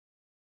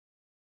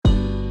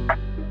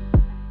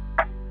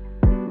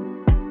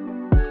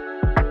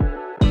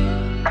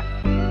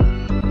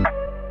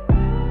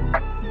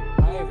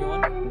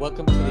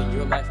welcome to the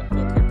Your Life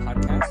Unfiltered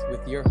podcast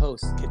with your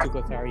hosts,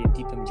 Ketukothari and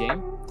Deepam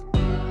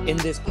Jain. In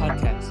this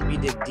podcast, we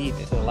dig deep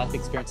into the life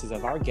experiences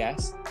of our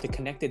guests to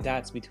connect the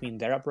dots between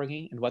their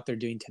upbringing and what they're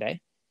doing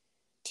today.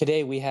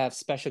 Today, we have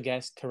special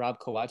guest Torab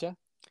Khawaja.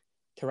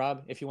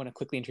 Torab, if you want to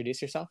quickly introduce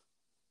yourself.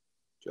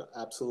 Sure,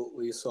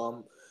 absolutely. So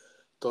I'm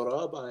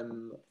Torab.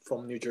 I'm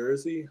from New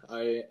Jersey.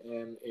 I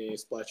am a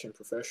supply chain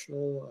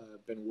professional.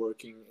 I've been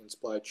working in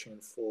supply chain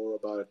for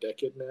about a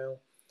decade now.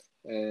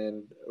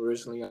 And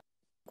originally, I'm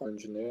an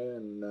engineer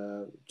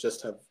and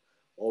just have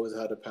always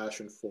had a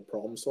passion for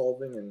problem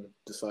solving and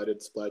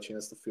decided supply chain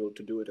is the field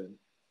to do it in.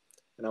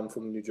 And I'm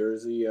from New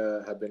Jersey.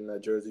 Have been a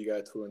Jersey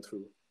guy through and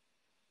through.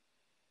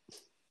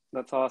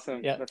 That's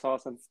awesome. Yeah. That's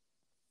awesome.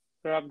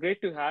 Rob,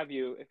 great to have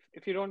you.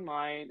 If you don't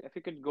mind, if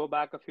you could go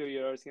back a few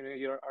years,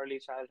 your early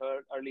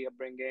childhood, early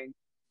upbringing,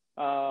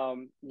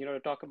 to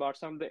talk about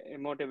some of the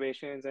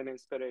motivations and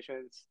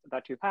inspirations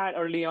that you had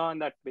early on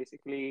that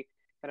basically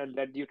kind of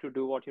led you to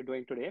do what you're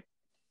doing today.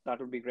 That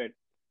would be great.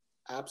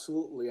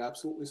 Absolutely.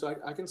 So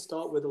I can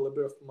start with a little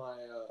bit of my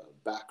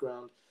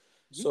background.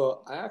 Mm-hmm.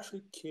 So I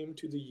actually came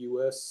to the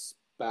U.S.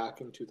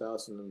 back in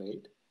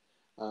 2008.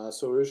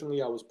 So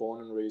originally I was born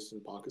and raised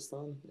in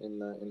Pakistan,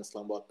 in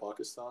Islamabad,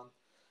 Pakistan.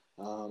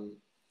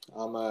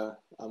 I'm a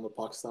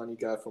Pakistani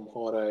guy from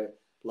Hod. I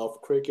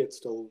love cricket,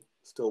 still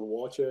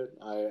watch it.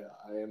 I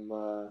am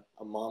a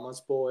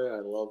mama's boy. I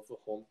love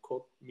home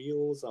cooked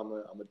meals. I'm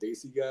a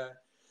desi guy.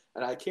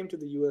 And I came to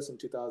the U.S. in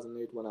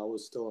 2008 when I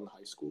was still in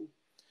high school.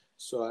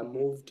 So I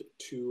moved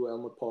to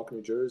Elmwood Park,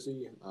 New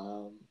Jersey,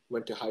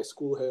 went to high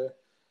school here.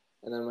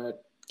 And then when it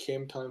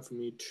came time for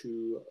me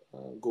to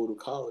go to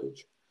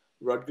college,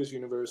 Rutgers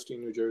University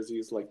in New Jersey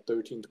is like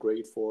 13th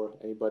grade for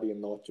anybody in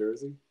North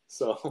Jersey.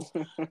 So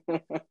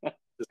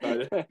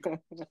decided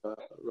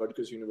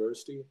Rutgers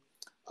University.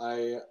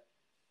 I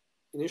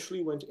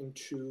initially went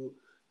into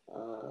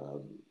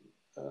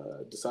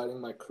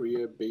deciding my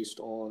career based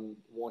on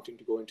wanting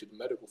to go into the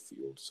medical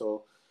field.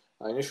 So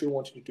I initially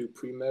wanted to do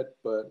pre-med,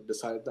 but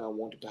decided that I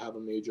wanted to have a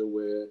major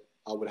where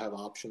I would have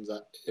options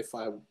if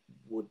I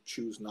would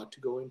choose not to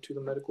go into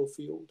the medical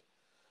field.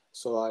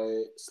 So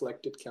I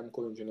selected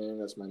chemical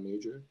engineering as my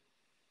major.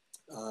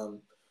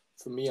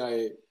 For me,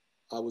 I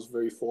was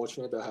very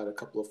fortunate. I had a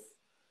couple of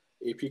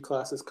AP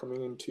classes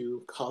coming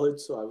into college,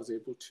 so I was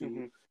able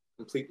to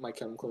complete my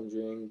chemical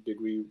engineering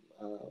degree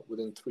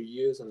within 3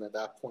 years. And at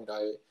that point,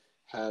 I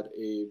had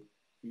a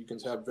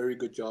very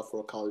good job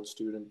for a college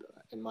student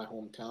in my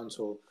hometown.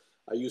 So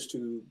I used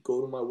to go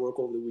to my work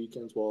over the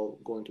weekends while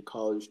going to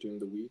college during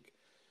the week.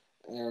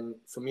 And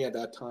for me at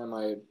that time,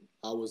 I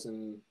was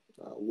in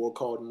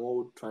workout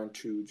mode, trying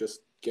to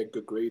just get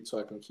good grades so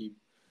I can keep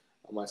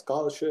my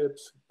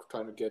scholarships,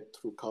 trying to get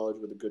through college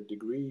with a good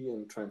degree,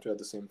 and trying to at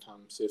the same time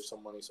save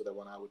some money so that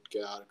when I would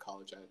get out of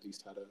college, I at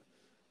least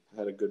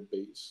had a good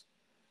base.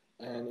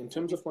 And in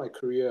terms of my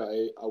career,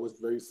 I was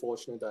very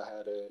fortunate that I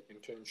had an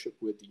internship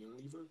with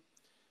Unilever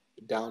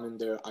down in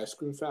their ice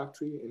cream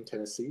factory in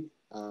Tennessee.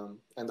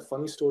 And the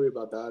funny story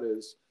about that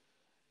is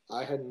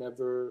I had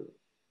never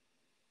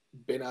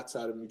been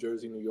outside of New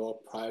Jersey, New York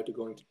prior to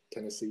going to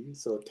Tennessee.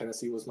 So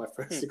Tennessee was my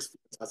first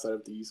experience outside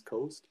of the East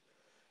Coast.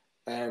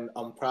 And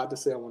I'm proud to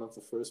say I'm one of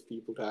the first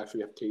people to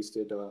actually have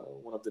tasted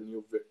one of the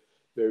new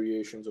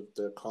variations of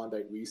the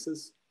Klondike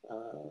Reese's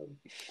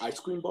ice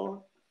cream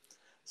bar.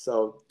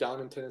 So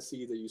down in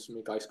Tennessee, they used to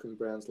make ice cream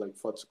brands like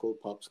Fudgsicle,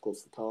 Popsicle,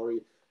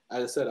 Futari.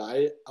 As I said,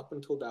 I, up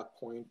until that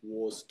point,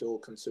 was still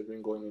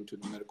considering going into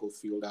the medical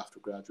field after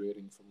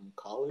graduating from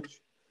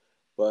college.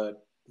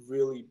 But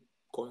really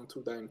going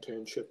through that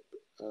internship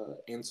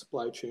in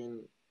supply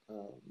chain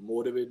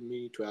motivated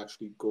me to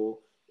actually go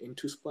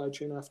into supply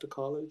chain after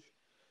college.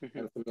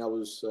 And for me, I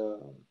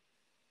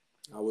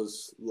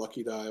was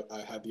lucky that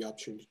I had the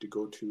opportunity to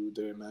go to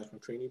their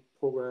management training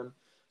program.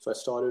 So I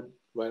started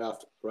right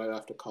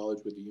after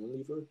college with the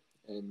Unilever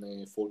in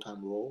a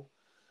full-time role.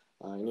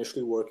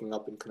 Initially working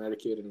up in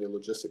Connecticut in their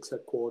logistics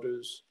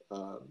headquarters,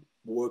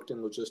 worked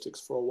in logistics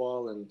for a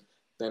while, and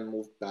then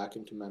moved back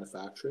into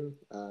manufacturing.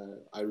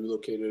 I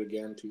relocated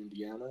again to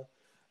Indiana,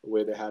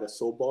 where they had a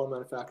soap bar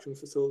manufacturing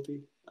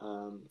facility,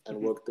 and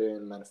worked there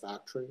in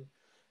manufacturing.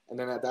 And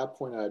then at that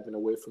point, I had been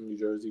away from New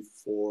Jersey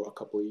for a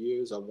couple of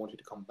years. I wanted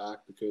to come back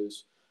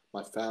because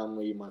my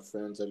family, my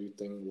friends,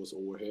 everything was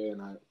over here,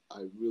 and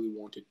I really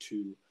wanted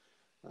to,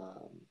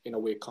 in a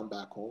way, come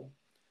back home.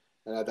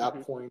 And at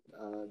that point,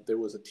 there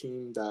was a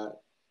team that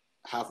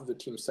half of the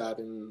team sat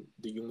in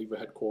the Unilever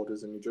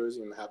headquarters in New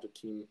Jersey, and half the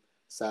team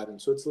sat in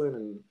Switzerland.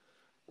 And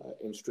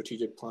in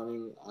strategic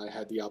planning, I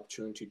had the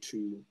opportunity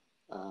to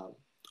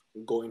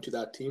go into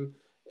that team.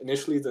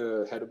 Initially,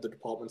 the head of the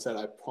department said,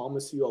 "I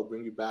promise you I'll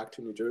bring you back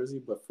to New Jersey,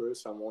 but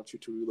first I want you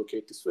to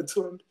relocate to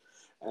Switzerland,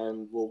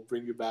 and we'll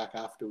bring you back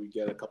after we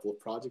get a couple of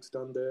projects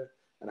done there."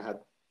 And I had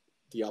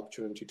the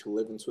opportunity to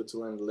live in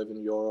Switzerland, live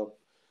in Europe,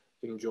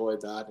 enjoy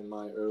that in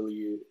my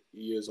early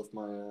years of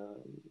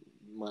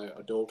my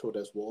adulthood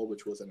as well,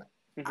 which was an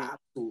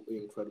absolutely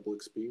incredible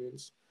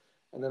experience.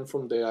 And then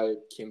from there, I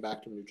came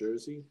back to New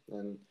Jersey,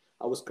 and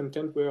I was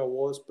content where I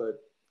was,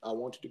 but I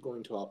wanted to go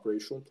into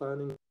operational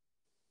planning.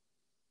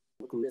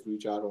 Groups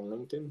reach out on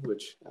LinkedIn,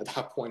 which at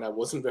that point I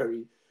wasn't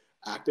very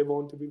active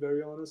on, to be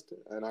very honest,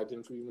 and I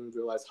didn't even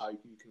realize how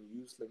you can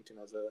use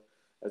LinkedIn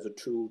as a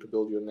tool to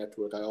build your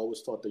network. I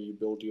always thought that you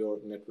build your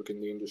network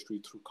in the industry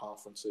through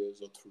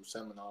conferences or through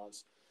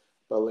seminars,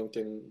 but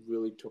LinkedIn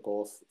really took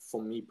off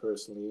for me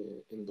personally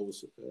in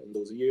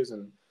those years.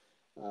 And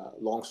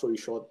long story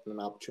short, an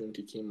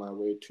opportunity came my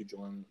way to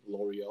join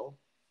L'Oreal,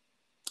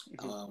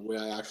 where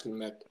I actually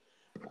met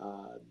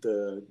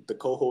the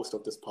co-host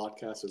of this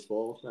podcast as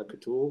well,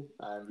 Katul,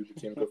 and we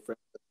became good friends.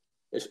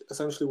 It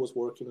essentially was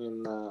working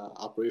in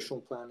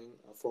operational planning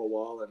for a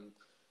while, and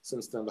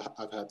since then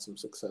I've had some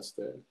success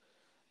there.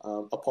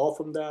 Apart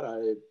from that,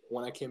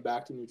 when I came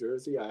back to New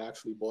Jersey, I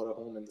actually bought a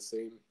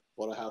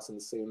house in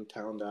the same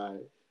town that I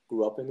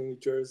grew up in New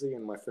Jersey,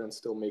 and my friends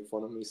still make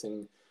fun of me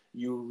saying,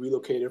 you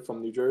relocated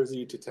from New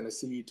Jersey to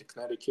Tennessee to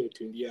Connecticut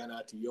to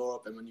Indiana to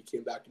Europe, and when you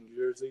came back to New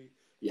Jersey,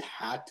 you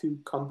had to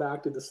come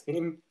back to the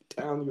same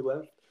town you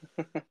left.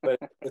 But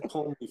it's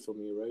homely for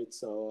me, right?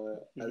 So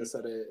as I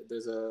said,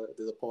 there's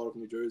a part of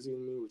New Jersey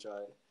in me which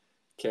I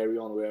carry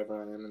on wherever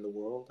I am in the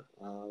world.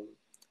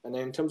 And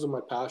then in terms of my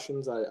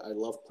passions, I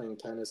love playing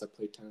tennis. I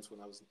played tennis when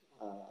I was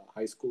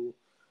high school.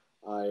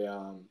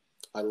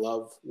 I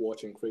love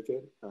watching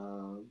cricket.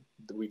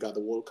 We got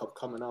the World Cup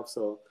coming up,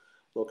 so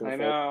looking I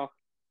forward. know.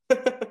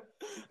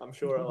 I'm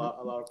sure a lot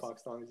of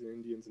Pakistanis and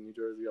Indians in New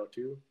Jersey are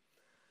too.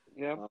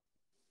 Yeah.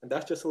 And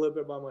that's just a little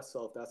bit about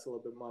myself. That's a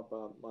little bit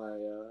about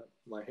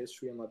my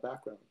history and my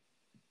background.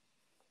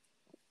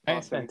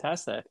 That's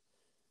fantastic.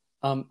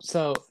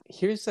 So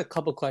here's a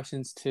couple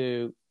questions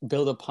to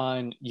build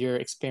upon your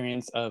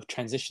experience of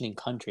transitioning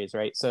countries,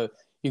 right? So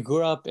you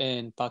grew up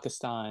in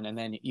Pakistan and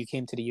then you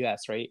came to the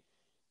US, right?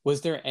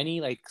 Was there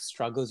any like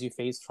struggles you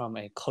faced from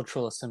a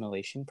cultural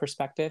assimilation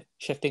perspective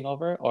shifting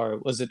over, or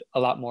was it a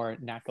lot more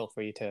natural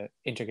for you to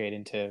integrate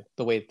into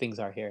the way things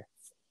are here?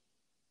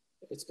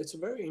 It's a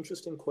very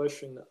interesting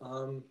question.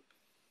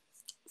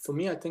 For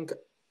me, I think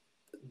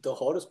the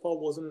hardest part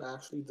wasn't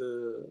actually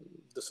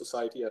the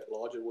society at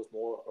large. It was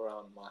more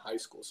around my high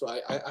school. So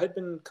I'd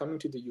been coming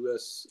to the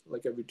US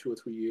like every 2 or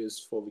 3 years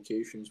for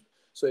vacations.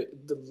 So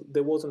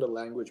there wasn't a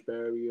language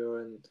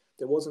barrier, and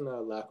there wasn't a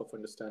lack of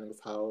understanding of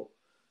how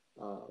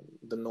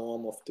the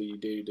norm of the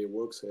day-to-day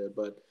works here.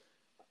 But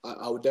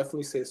I would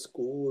definitely say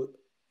school,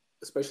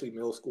 especially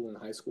middle school and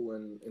high school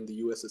in the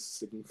US, is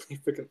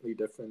significantly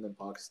different than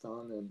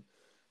Pakistan. And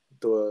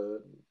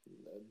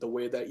the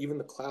way that even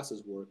the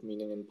classes work,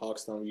 meaning in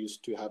Pakistan we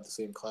used to have the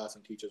same class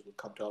and teachers would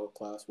come to our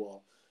class,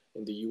 while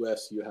in the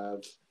US you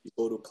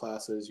go to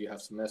classes, you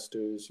have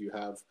semesters, you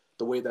have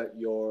the way that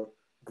you're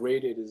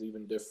graded is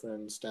even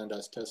different,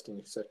 standardized testing,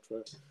 etc.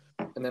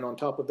 And then on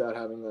top of that,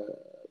 having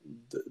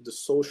the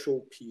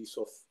social piece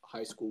of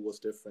high school was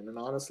different. And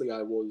honestly,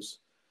 I was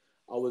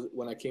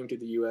when I came to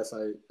the US,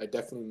 I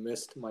definitely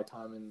missed my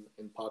time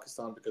in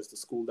Pakistan, because the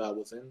school that I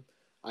was in,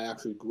 I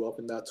actually grew up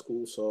in that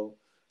school. So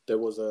there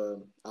was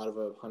out of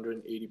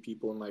 180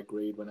 people in my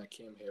grade when I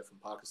came here from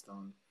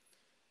Pakistan,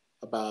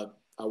 about,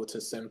 I would say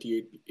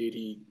 78,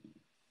 80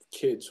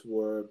 kids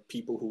were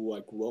people who I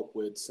grew up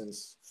with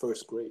since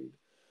first grade.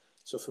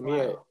 So for me,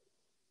 Wow.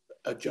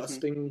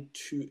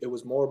 it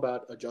was more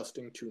about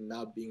adjusting to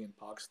not being in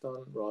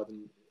Pakistan rather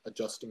than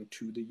adjusting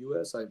to the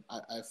US.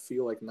 I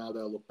feel like now that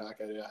I look back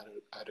at it,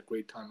 I had a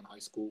great time in high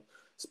school,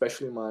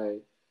 especially my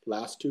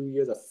last 2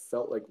 years. I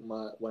felt like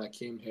when I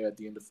came here at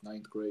the end of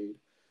ninth grade,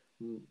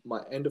 my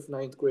end of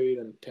ninth grade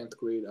and 10th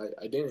grade,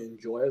 I didn't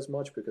enjoy as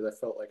much because I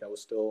felt like I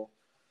was still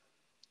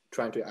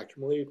trying to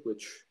accumulate,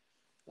 which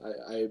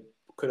I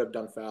could have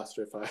done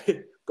faster if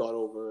I got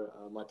over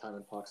my time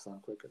in Pakistan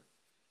quicker.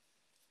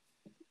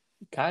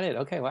 Got it.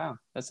 Okay, wow.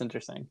 That's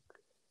interesting.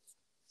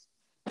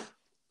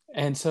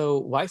 And so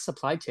why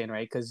supply chain,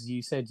 right? Because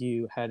you said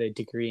you had a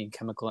degree in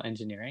chemical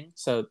engineering.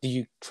 So did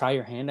you try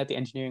your hand at the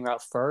engineering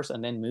route first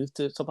and then move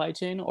to supply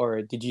chain?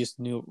 Or did you just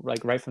knew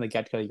like right from the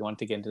get-go you wanted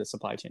to get into the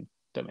supply chain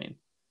domain?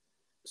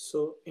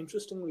 So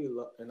interestingly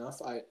enough,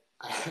 I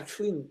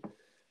actually,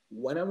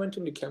 when I went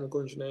into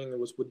chemical engineering, it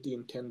was with the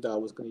intent that I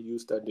was going to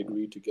use that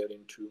degree to get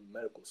into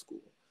medical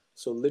school.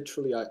 So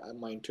literally,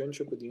 my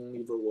internship with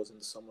Unilever was in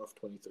the summer of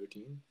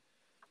 2013.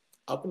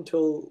 Up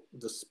until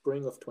the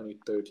spring of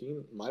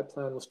 2013, my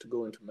plan was to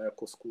go into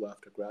medical school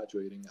after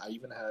graduating. I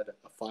even had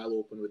a file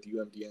open with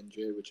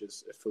UMDNJ, which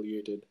is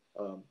affiliated,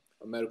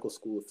 a medical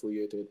school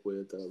affiliated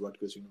with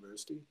Rutgers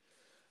University.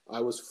 I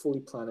was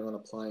fully planning on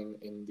applying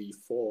in the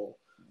fall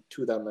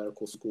to that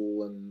medical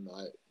school. And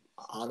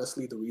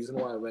honestly, the reason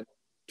why I went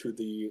to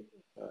the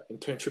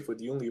internship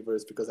with Unilever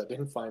is because I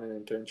didn't find an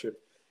internship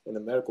in the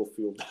medical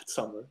field that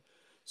summer.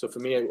 So for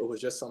me, it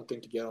was just something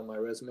to get on my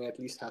resume, at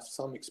least have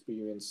some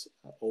experience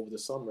over the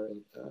summer.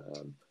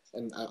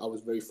 And I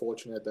was very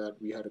fortunate that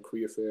we had a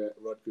career fair at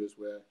Rutgers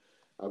where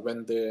I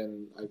went there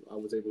and I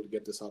was able to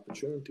get this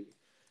opportunity.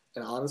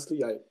 And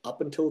honestly,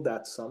 up until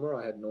that summer,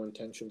 I had no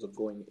intentions of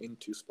going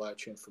into supply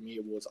chain. For me,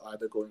 it was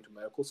either going to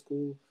medical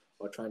school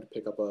or trying to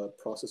pick up a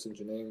process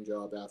engineering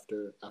job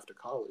after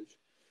college.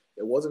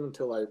 It wasn't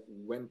until I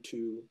went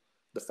to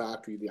the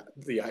factory,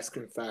 the ice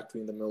cream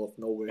factory in the middle of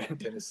nowhere in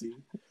Tennessee,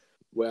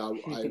 where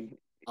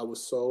I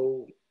was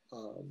so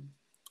I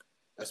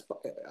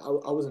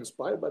was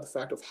inspired by the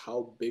fact of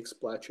how big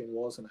supply chain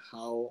was and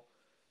how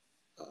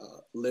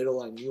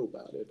little I knew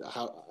about it.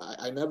 How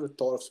I never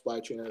thought of supply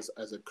chain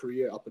as a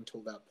career up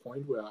until that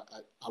point, where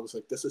I was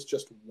like, this is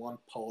just one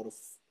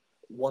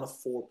of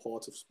four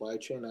parts of supply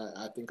chain.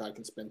 I think I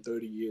can spend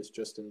 30 years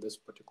just in this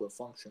particular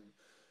function,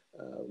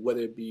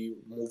 whether it be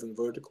moving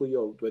vertically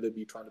or whether it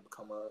be trying to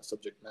become a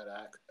subject matter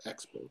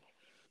expert.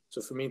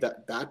 So for me,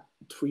 that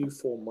 3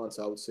 4 months,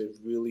 I would say,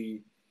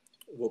 really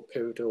were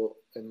pivotal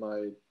in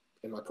my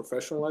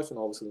professional life and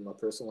obviously in my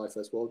personal life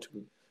as well,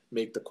 to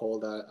make the call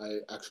that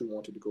I actually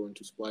wanted to go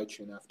into supply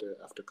chain after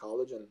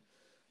college. And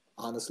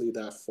honestly,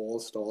 that fall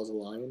stars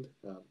aligned.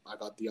 I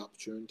got the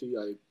opportunity.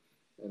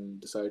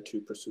 And decided to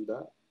pursue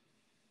that.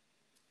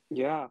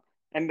 Yeah.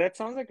 And that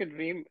sounds like a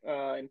dream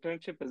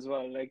internship as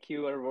well. Like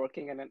you are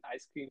working in an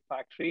ice cream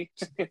factory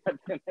at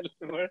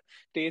Vancouver,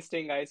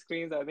 tasting ice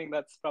creams. I think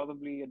that's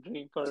probably a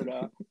dream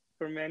for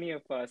many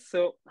of us.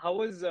 So how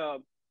was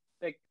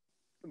like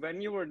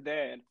when you were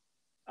there?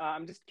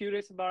 I'm just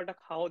curious about like,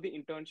 how the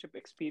internship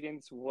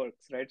experience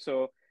works, right?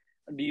 So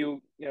do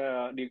you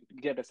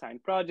get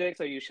assigned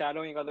projects? Are you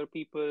shadowing other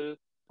people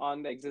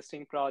on the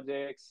existing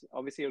projects?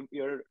 Obviously,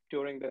 you're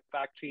touring the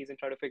factories and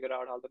try to figure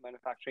out how the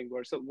manufacturing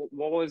works. So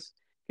what was,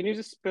 can you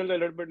just spill a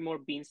little bit more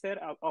beans there?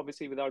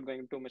 Obviously, without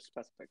going too much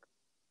specific.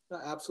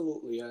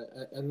 Absolutely,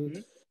 and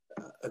Hmm.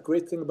 a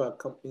great thing about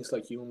companies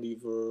like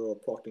Unilever or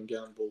Procter and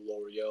Gamble,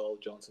 L'Oreal,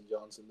 Johnson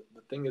Johnson,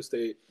 the thing is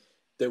they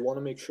want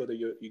to make sure that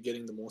you're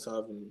getting the most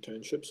out of an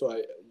internship. So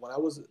when I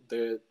was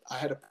there, I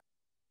had a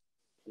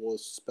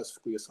was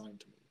specifically assigned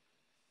to me.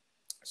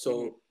 Hmm.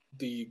 So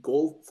the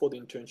goal for the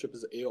internship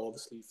is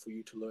obviously for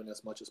you to learn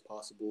as much as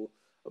possible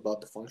about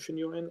the function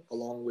you're in,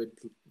 along with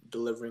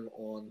delivering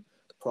on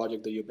the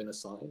project that you've been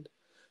assigned.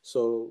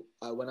 So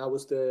when I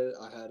was there,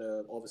 I had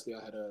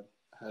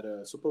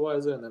a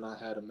supervisor, and then I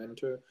had a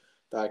mentor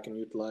that I can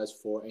utilize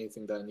for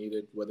anything that I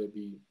needed, whether it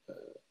be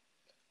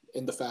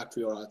in the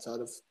factory or outside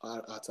of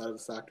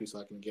the factory, so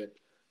I can get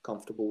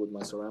comfortable with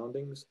my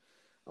surroundings.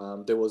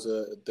 There was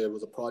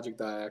a project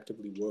that I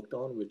actively worked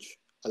on, which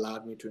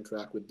allowed me to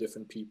interact with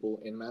different people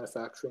in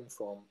manufacturing,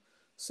 from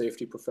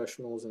safety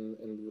professionals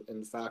in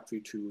the factory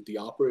to the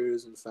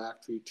operators in the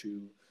factory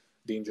to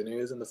the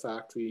engineers in the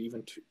factory,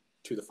 even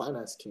to the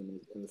finance team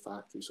in the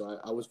factory. So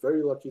I was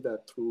very lucky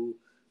that through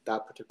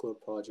that particular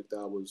project that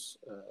I was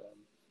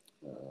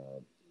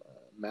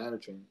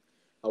managing,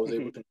 I was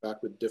able Hmm. to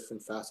interact with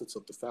different facets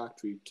of the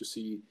factory to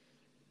see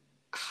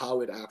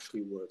how it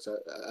actually works.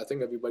 I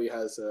think everybody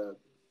has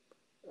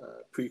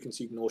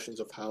preconceived notions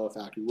of how a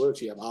factory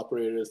works. You have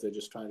operators; they're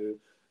just trying to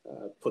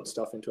put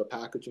stuff into a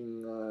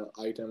packaging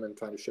item and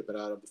trying to ship it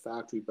out of the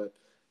factory. But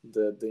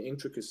the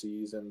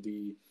intricacies and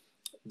the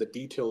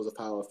details of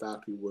how a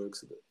factory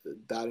works,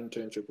 that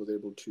internship was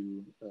able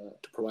to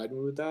provide me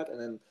with that. And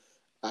then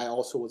I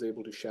also was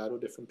able to shadow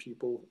different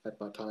people at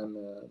my time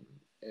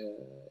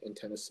in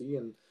Tennessee,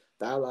 and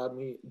that allowed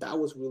me. That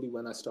was really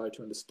when I started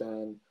to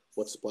understand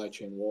what supply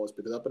chain was,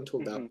 because up until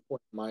that Hmm.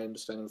 point, my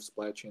understanding of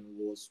supply chain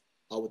was,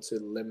 I would say,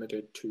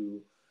 limited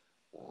to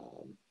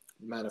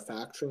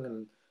manufacturing,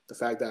 and the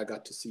fact that I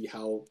got to see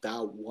how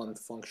that one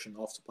function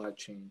of supply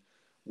chain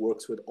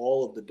works with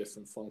all of the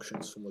different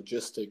functions, from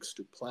logistics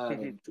to Hmm.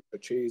 planning to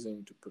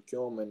purchasing to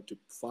procurement to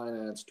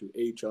finance to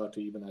HR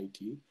to even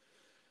IT.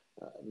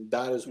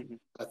 That is, Hmm.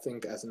 I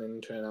think, as an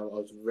intern, I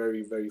was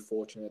very, very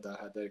fortunate that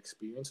I had that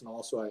experience, and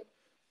also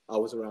I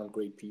was around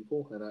great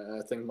people, and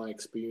I think my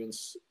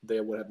experience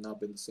there would have not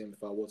been the same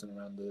if I wasn't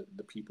around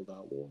the people that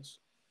I was.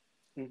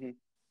 Hmm.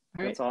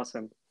 All That's right,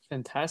 awesome.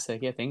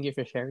 fantastic. Yeah, thank you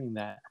for sharing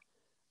that.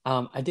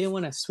 I did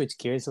want to switch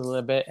gears a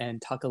little bit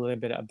and talk a little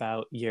bit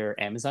about your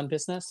Amazon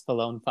business,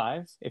 Falone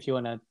 5. If you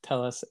want to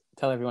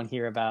tell everyone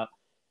here about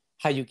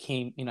how you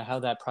came, how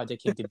that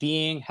project came to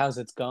being, how's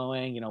it's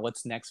going,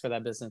 what's next for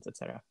that business,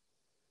 etc.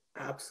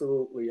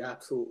 Absolutely,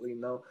 absolutely.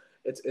 No,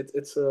 it's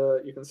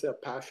a, you can say, a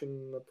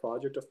passion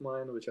project of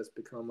mine, which has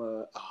become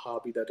a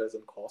hobby that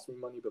doesn't cost me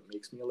money but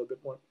makes me a little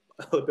bit more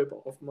a little bit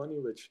more of money,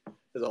 which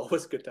is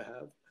always good to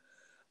have.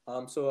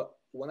 So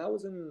when I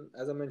was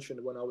as I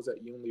mentioned, when I was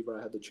at Unilever,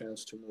 I had the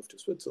chance to move to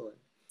Switzerland,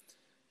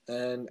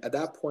 and at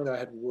that point, I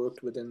had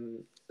worked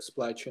within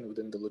supply chain,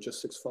 within the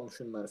logistics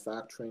function,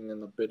 manufacturing,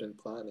 and a bit in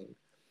planning.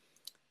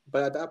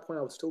 But at that point,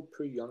 I was still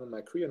pretty young in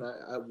my career, and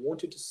I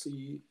wanted to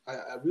see,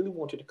 I really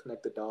wanted to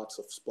connect the dots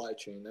of supply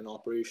chain and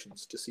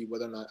operations to see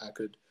whether or not I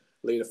could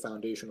lay the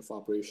foundation of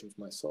operations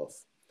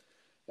myself.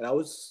 And I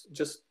was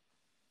just,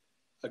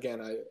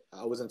 again,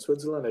 I was in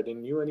Switzerland, I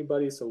didn't know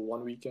anybody, so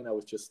one weekend I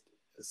was just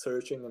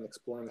searching and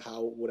exploring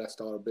how would I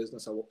start a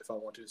business, if I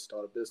wanted to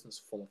start a business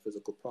from a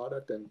physical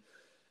product. And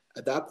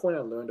at that point,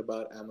 I learned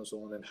about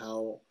Amazon and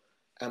how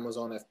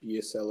Amazon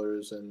FBA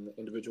sellers and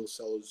individual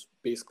sellers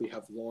basically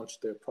have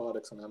launched their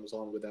products on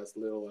Amazon with as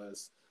little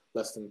as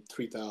less than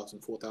 $3,000,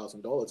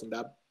 $4,000. And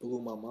that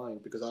blew my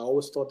mind, because I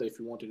always thought that if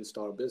you wanted to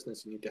start a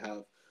business, you need to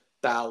have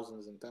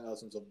thousands and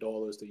thousands of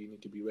dollars that you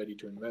need to be ready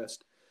to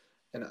invest.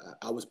 and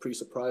I was pretty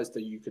surprised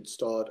that you could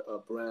start a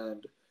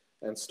brand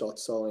and start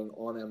selling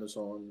on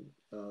Amazon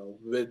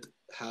with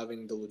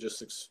having the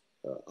logistics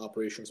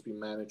operations be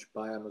managed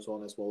by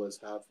Amazon, as well as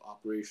have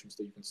operations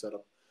that you can set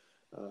up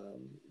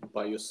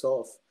by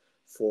yourself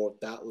for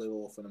that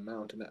little of an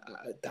amount. And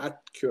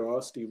that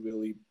curiosity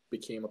really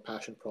became a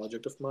passion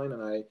project of mine.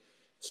 And I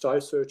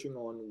started searching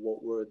on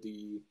what were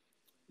the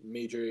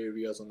major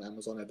areas on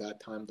Amazon at that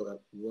time that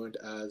weren't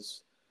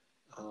as,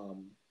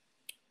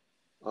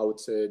 I would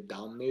say,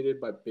 dominated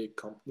by big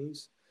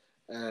companies.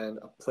 And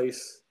a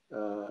place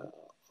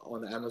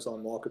on the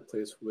Amazon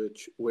marketplace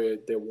where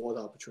there was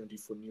opportunity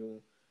for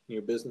new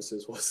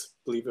businesses was,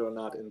 believe it or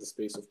not, in the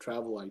space of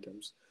travel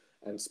items,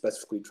 and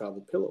specifically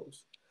travel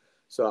pillows.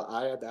 So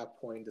I, at that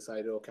point,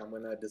 decided, okay, I'm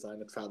going to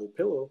design a travel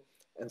pillow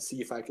and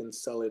see if I can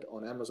sell it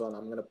on Amazon.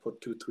 I'm going to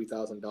put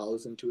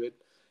 $2,000-$3,000 into it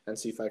and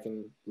see if I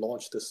can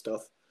launch this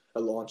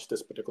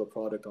particular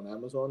product on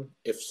Amazon.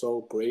 If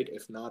so, great.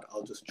 If not,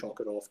 I'll just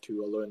chalk it off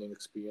to a learning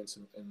experience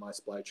in my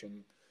supply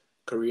chain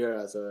career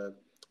as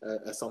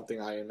something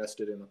I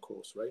invested in, of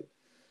course, right?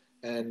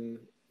 And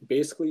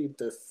basically,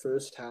 the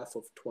first half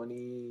of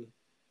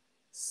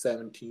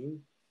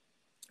 2017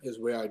 is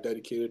where I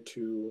dedicated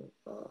to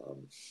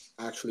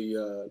actually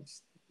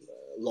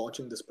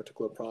launching this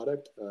particular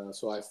product.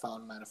 So I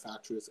found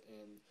manufacturers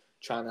in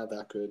China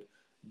that could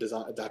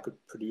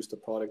produce the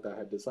product that I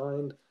had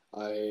designed.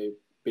 I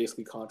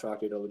basically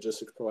contracted a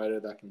logistics provider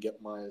that can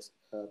get my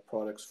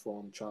products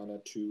from China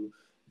to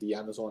the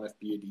Amazon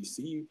FBA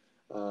DC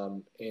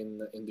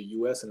in the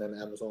US, and then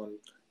Amazon,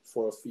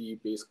 for a fee,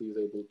 basically is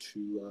able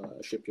to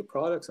ship your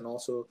products, and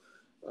also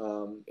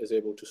is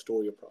able to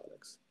store your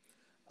products.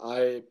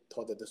 I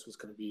thought that this was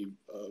going to be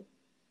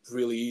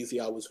really easy.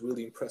 I was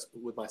really impressed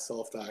with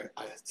myself that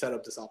I set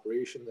up this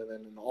operation, and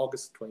then in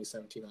August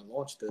 2017, I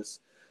launched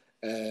this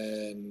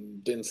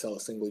and didn't sell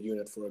a single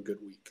unit for a good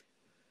week.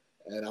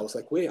 And I was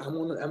like, wait, I'm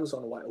on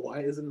Amazon.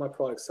 Why isn't my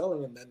product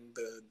selling? And then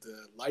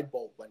the light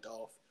bulb went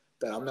off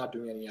that I'm not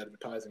doing any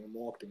advertising or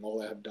marketing. All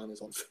I have done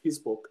is on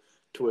Facebook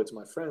towards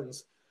my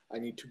friends. I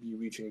need to be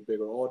reaching a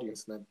bigger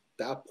audience. And at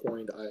that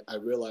point, I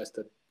realized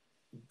that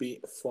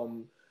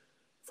from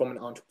an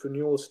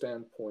entrepreneurial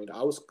standpoint,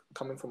 I was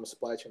coming from a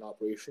supply chain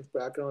operations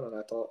background, and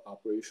I thought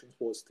operations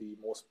was the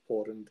most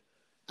important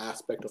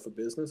aspect of a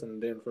business,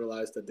 and didn't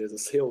realize that there's a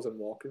sales and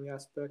marketing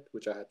aspect,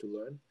 which I had to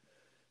learn.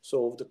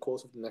 So over the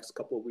course of the next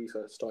couple of weeks,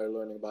 I started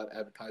learning about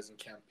advertising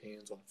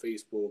campaigns on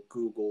Facebook,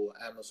 Google,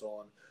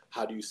 Amazon.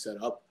 How do you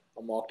set up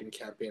a marketing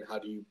campaign?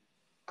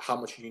 How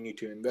much you need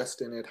to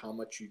invest in it? How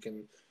much you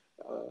can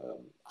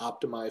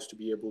optimize to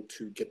be able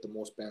to get the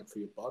most bang for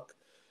your buck?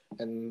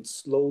 And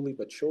slowly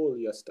but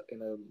surely,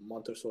 in a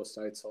month or so, I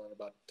started selling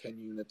about 10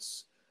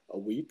 units a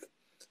week.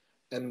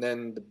 And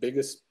then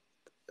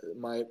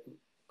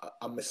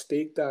a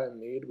mistake that I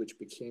made, which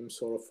became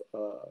sort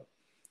of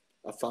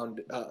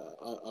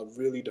a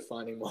really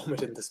defining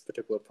moment in this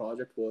particular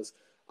project, was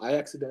I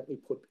accidentally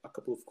put a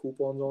couple of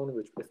coupons on,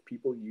 which if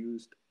people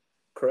used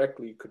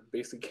correctly could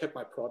basically get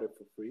my product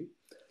for free.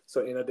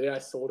 So in a day I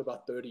sold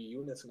about 30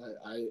 units, and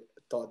I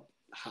thought,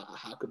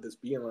 how could this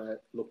be? And when I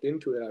looked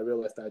into it, I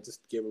realized that I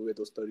just gave away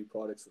those 30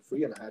 products for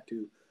free, and I had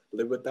to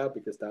live with that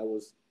because I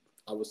was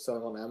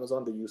selling on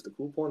Amazon. They used the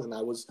coupons, and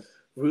I was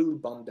really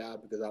bummed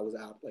out because I was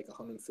out like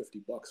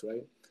 $150,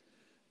 right?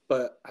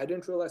 But I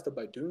didn't realize that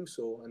by doing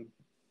so, and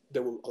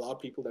there were a lot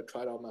of people that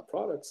tried out my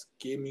products,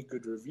 gave me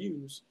good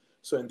reviews.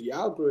 So in the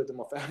algorithm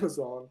of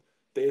Amazon,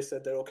 they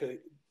said that, okay,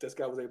 this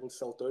guy was able to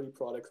sell 30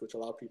 products, which a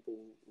lot of people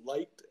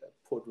liked,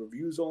 put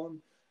reviews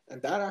on.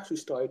 And that actually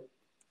started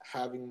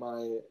having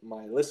my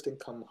listing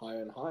come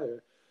higher and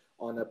higher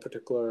on a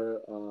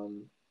particular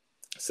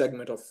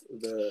segment of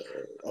the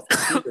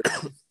computer.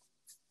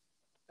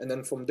 And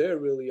then from there,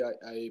 really,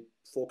 I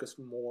focused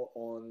more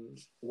on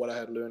what I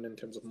had learned in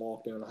terms of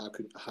marketing and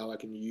how I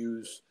can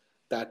use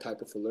that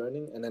type of a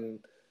learning. And then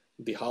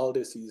the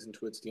holiday season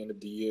towards the end of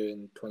the year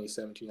in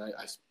 2017,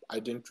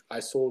 I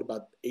sold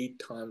about 8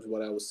 times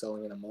what I was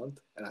selling in a month,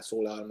 and I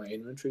sold out of my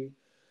inventory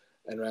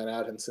and ran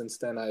out. And since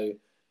then, I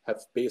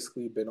have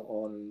basically been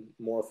on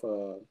more of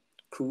a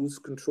cruise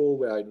control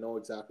where I know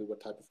exactly what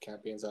type of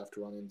campaigns I have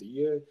to run in the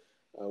year.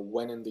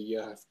 When in the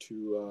year I have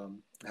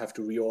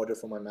to reorder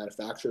from my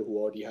manufacturer, who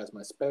already has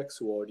my specs,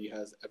 who already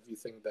has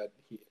everything that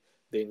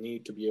they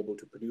need to be able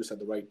to produce at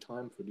the right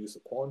time, produce the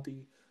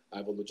quantity. I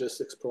have a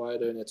logistics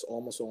provider, and it's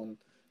almost on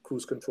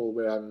cruise control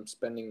where I'm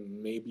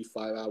spending maybe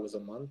 5 hours a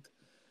month.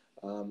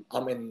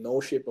 I'm in no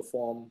shape or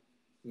form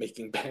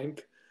making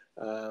bank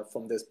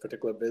from this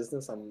particular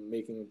business. I'm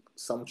making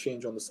some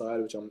change on the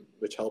side,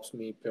 which helps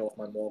me pay off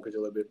my mortgage a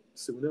little bit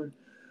sooner.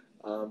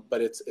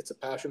 But it's a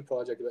passion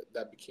project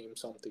that became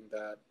something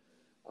that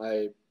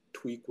I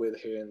tweak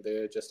with here and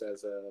there just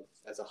as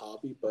a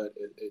hobby, but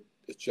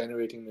it's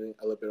generating me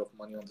a little bit of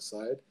money on the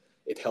side.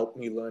 It helped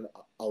me learn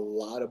a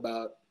lot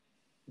about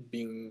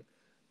being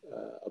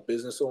a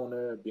business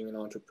owner, being an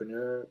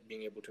entrepreneur,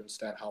 being able to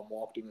understand how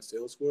marketing and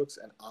sales works.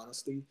 And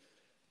honestly,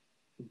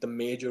 the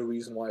major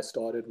reason why I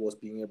started was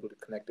being able to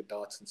connect the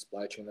dots in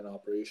supply chain and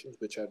operations,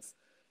 which have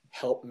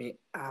helped me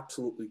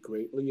absolutely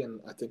greatly, and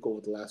I think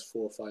over the last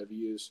 4 or 5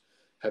 years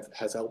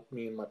has helped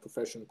me in my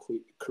professional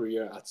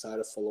career outside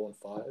of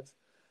 405,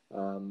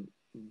 um,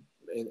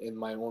 in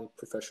my own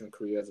professional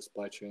career as a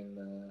supply chain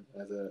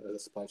as a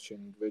supply chain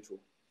individual.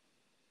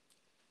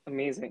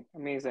 Amazing,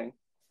 amazing.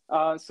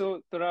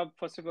 So Turab,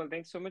 first of all,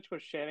 thanks so much for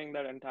sharing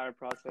that entire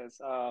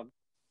process.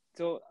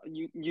 So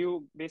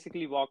you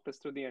basically walked us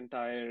through the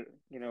entire,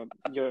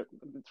 your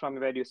from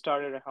where you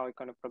started and how it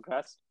kind of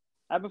progressed.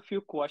 I have a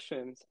few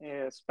questions,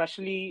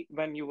 especially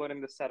when you were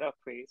in the setup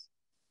phase.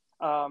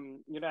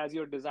 As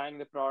you're designing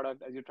the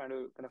product, as you're trying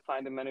to kind of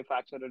find the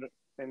manufacturer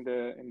in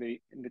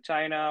the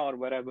China or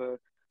wherever.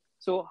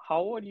 So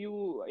how are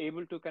you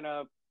able to kind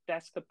of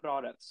test the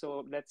product?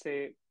 So let's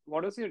say,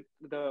 what is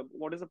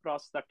the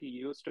process that you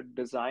use to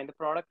design the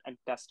product and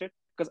test it?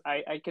 Because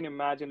I can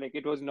imagine like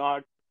it was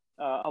not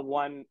a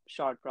one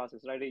shot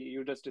process, right?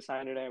 You just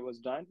designed it and it was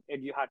done.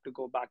 And you had to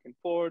go back and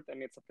forth,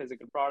 and it's a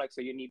physical product,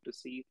 so you need to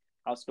see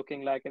how it's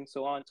looking like and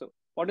so on. So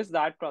what does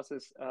that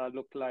process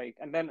look like?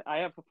 And then I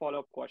have a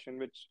follow-up question,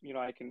 which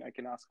I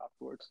can ask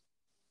afterwards.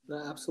 No,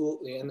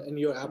 absolutely, and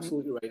you're Hmm.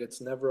 absolutely right.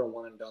 It's never a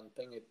one and done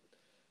thing.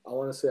 I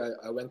want to say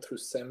I went through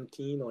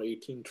 17 or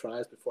 18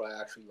 tries before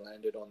I actually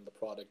landed on the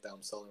product that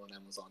I'm selling on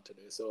Amazon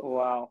today. So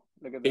Wow,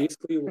 look at that.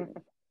 basically,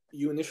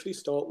 you initially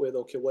start with,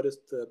 okay, what is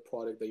the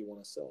product that you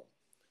want to sell?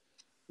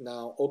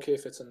 Now, okay,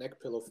 if it's a neck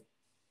pillow,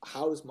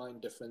 how is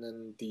mine different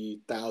than the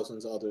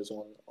thousands others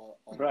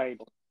Right.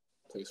 on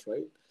place,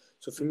 right?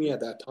 So for me Hmm. at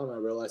that time, I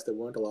realized there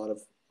weren't a lot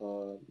of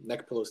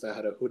neck pillows that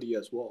had a hoodie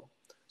as well.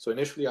 So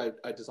initially,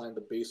 I designed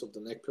the base of the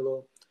neck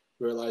pillow,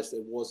 realized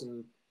it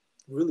wasn't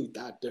really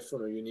that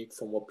different or unique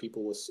from what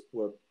people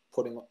were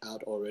putting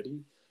out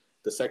already.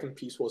 The second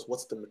piece was,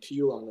 what's the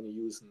material I'm going to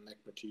use in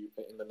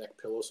the neck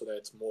pillow so that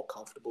it's more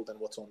comfortable than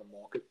what's on the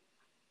market.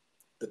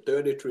 The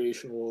third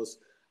iteration was,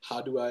 how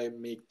do I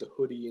make the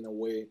hoodie in a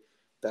way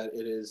that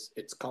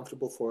it's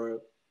comfortable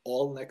for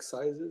all neck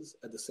sizes,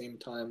 at the same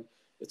time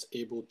it's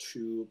able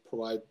to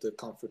provide the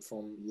comfort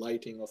from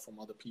lighting or from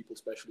other people,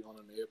 especially on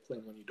an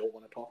airplane when you don't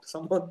want to talk to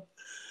someone.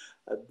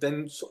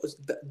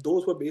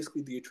 Those were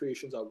basically the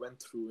iterations I went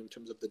through in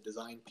terms of the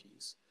design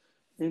piece.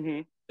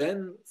 Hmm.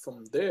 Then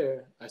from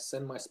there, I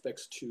send my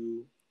specs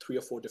to 3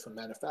 or 4 different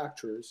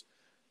manufacturers.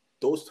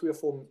 Those 3 or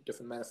 4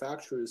 different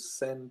manufacturers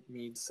send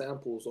me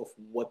samples of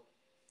what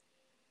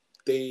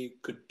they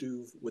could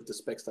do with the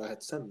specs that I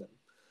had sent them.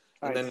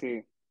 And I then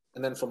see.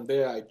 from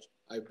there,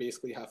 I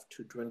basically have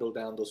to dwindle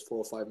down those 4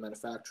 or 5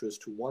 manufacturers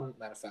to one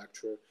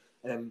manufacturer,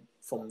 and then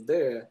from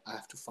there I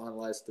have to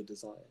finalize the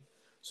design.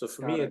 So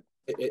for Got me, it.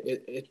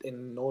 it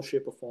in no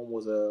shape or form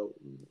was a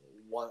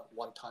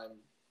one time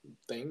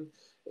thing.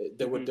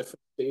 There were Hmm. different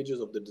stages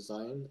of the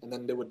design, and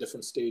then there were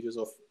different stages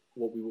of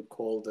what we would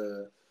call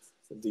the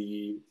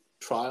the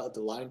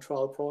line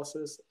trial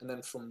process, and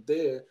then from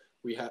there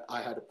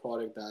I had a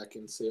product that I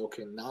can say,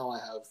 okay, now I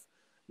have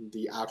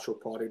the actual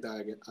product that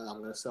I'm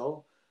going to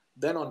sell.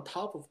 Then on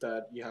top of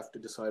that, you have to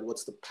decide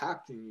what's the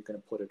packaging you're going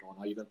to put it on.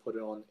 Are you going to put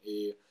it on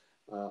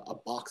a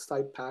box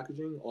type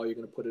packaging, or are you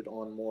going to put it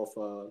on more of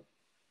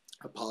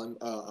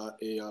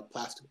a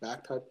plastic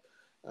bag type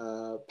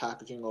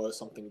packaging, or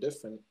something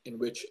different? In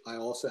which I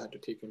also had to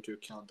take into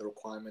account the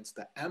requirements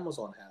that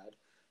Amazon had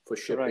for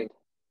shipping,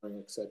 Right.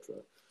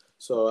 etc.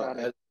 So Got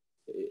it.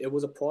 it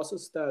was a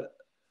process that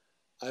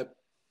I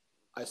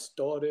I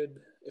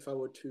started. If I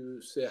were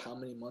to say how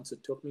many months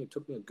it took me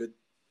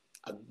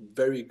a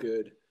very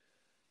good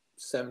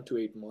 7 to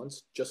 8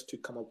 months just to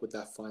come up with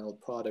that final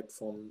product,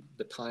 from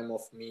the time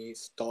of me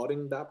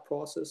starting that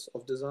process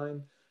of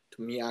design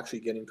to me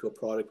actually getting to a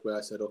product where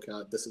I said, okay,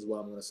 this is what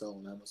I'm going to sell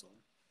on Amazon.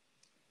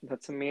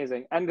 That's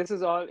amazing. And is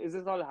this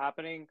all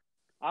happening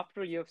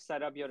after you've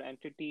set up your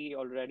entity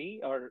already,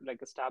 or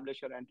like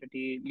establish your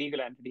entity, legal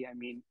entity, I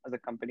mean, as a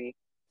company,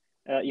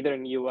 either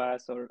in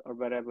US or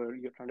wherever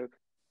you're trying to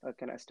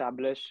kind of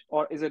establish?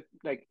 Or is it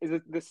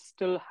this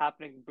still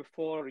happening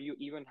before you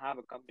even have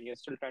a company? You're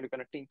still trying to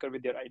kind of tinker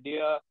with your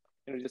idea,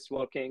 just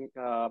working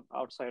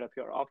outside of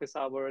your office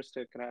hours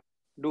to kind of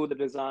do the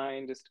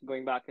design, just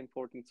going back and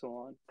forth and so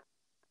on.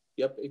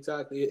 Yep,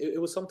 exactly.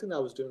 It was something that I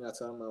was doing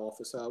outside of my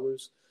office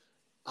hours.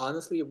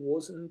 Honestly, it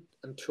wasn't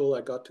until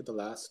I got to the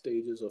last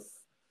stages of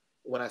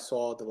when I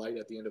saw the light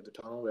at the end of the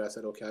tunnel where I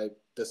said, okay,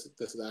 this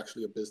is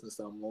actually a business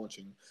that I'm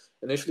launching.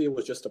 Initially, it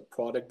was just a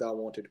product that I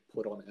wanted to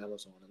put on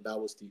Amazon, and that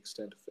was the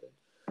extent of it.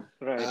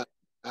 Right. Uh,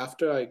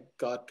 After I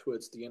got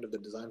towards the end of the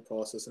design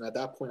process, and at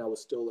that point, I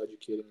was still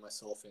educating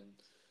myself in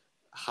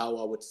how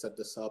I would set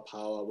this up,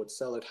 how I would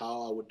sell it,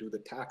 how I would do the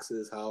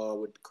taxes, how I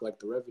would collect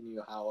the revenue,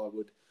 how I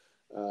would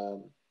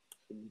um,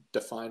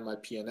 define my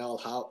P&L,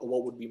 how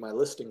what would be my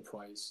listing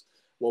price,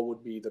 what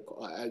would be the.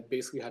 I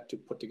basically had to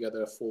put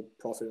together a full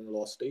profit and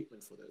loss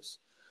statement for this.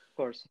 Of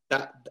course.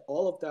 That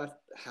all of that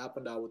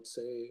happened, I would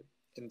say,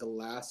 in the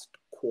last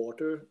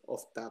quarter of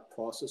that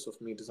process of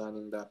me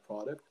designing that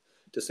product,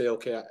 to say,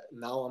 okay,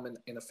 now I'm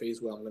in a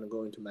phase where I'm going to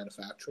go into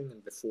manufacturing,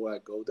 and before I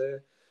go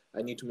there,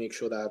 I need to make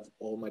sure that I have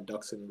all my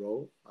ducks in a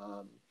row.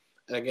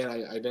 And again,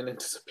 I didn't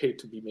anticipate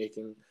to be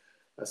making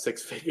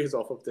six figures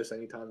off of this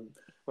anytime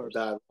Of course.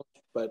 that,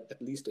 but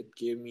at least it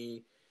gave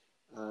me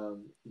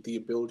the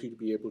ability to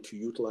be able to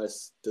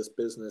utilize this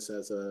business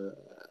as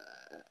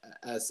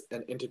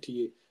an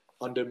entity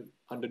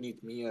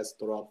underneath me as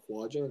Torab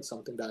Khawaja, and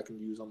something that I can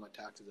use on my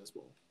taxes as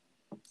well.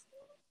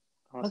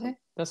 Awesome. Okay,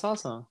 that's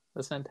awesome.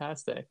 That's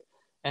fantastic.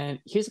 And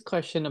here's a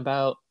question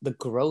about the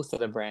growth of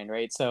the brand,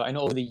 right? So I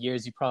know over the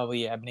years you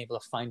probably have been able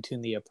to fine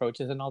tune the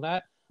approaches and all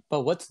that,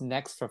 but what's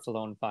next for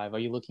Falone 5? Are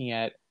you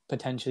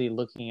potentially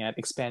looking at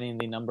expanding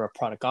the number of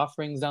product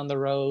offerings down the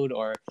road,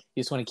 or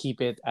you just want to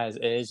keep it as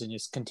is and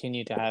just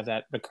continue to have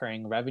that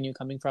recurring revenue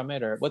coming from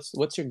it? Or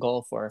what's your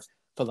goal for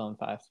Falone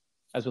 5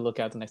 as we look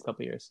out the next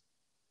couple of years?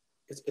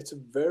 It's a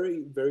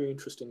very, very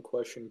interesting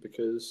question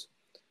because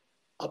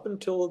up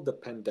until the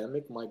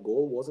pandemic, my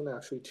goal wasn't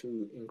actually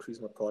to increase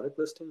my product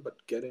listing, but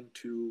get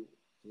into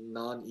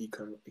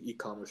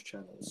non-e-commerce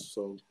channels.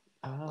 So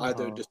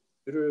either Oh,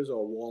 distributors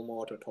or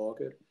Walmart or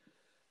Target.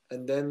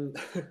 And then,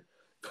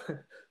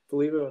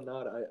 believe it or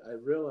not, I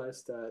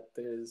realized that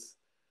there's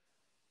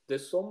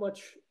so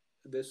much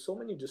there's so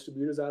many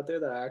distributors out there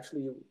that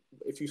actually,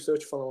 if you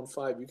search Falone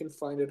 5, you can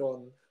find it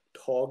on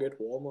Target,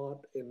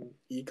 Walmart, in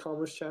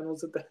e-commerce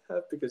channels that they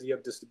have, because you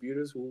have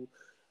distributors who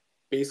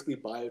basically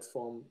buy it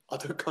from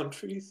other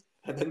countries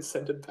and then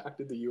send it back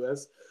to the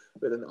US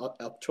with an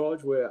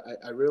upcharge. Where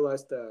I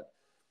realized that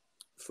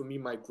for me,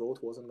 my growth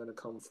wasn't going to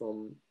come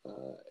from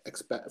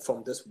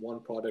from this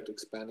one product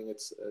expanding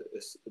its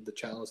the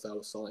channels that I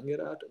was selling it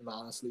at. And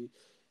honestly,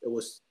 it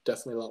was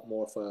definitely a lot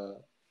more of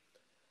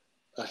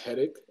a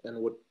headache and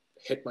would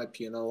hit my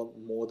P&L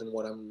more than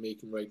what I'm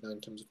making right now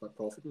in terms of my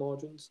profit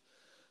margins.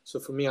 So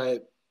for me, I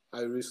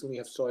recently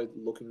have started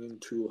looking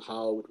into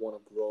how I would want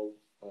to grow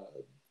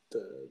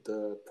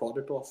the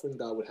product offering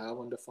that I would have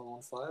under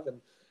Falone 5,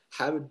 and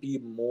have it be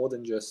more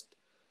than just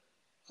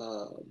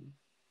um,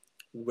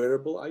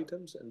 wearable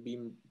items, and be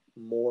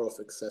more of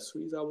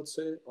accessories, I would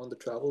say, on the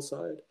travel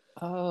side.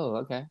 oh,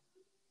 okay.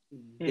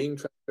 Hmm. Being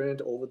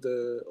transparent, over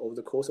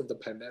the course of the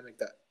pandemic,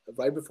 that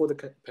right before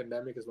the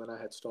pandemic is when I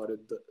had started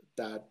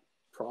that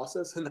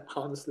process. And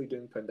honestly,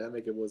 during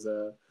pandemic, it was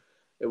a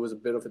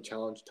bit of a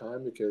challenge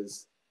time,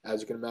 because as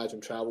you can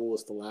imagine, travel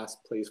was the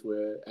last place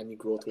where any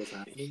growth was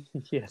happening.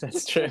 Yeah,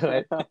 that's true.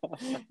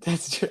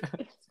 That's true.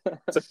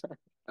 So,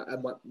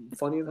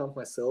 funny enough,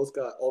 my sales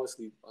got,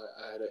 obviously,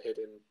 I had a hit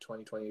in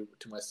 2020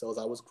 to my sales.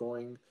 I was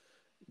growing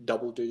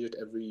double digit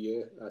every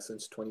year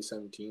since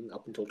 2017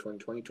 up until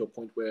 2020, to a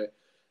point where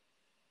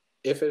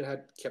if it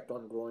had kept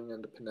on growing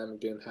and the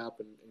pandemic didn't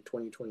happen in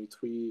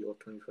 2023 or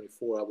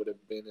 2024, I would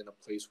have been in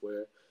a place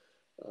where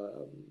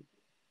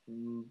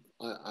um,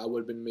 I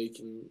would have been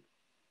making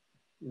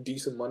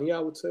decent money, I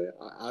would say,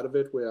 out of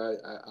it, where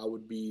I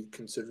would be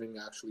considering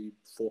actually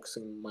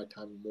focusing my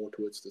time more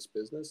towards this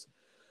business.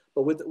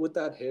 But with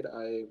that hit,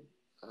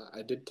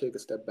 I did take a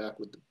step back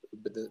with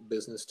the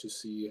business to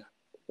see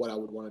what I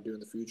would want to do in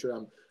the future.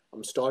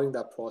 I'm starting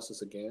that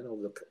process again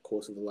over the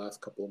course of the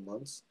last couple of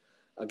months.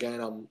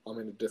 Again, I'm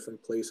in a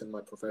different place in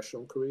my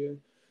professional career,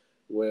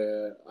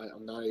 where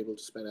I'm not able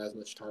to spend as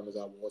much time as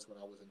I was when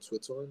I was in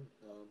Switzerland.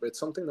 But it's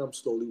something that I'm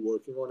slowly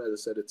working on. As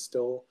I said, it's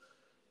still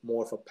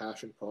more of a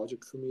passion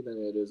project for me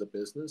than it is a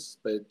business,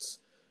 but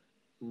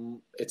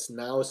it's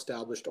now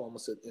established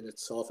almost in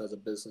itself as a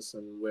business,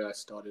 and where I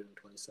started in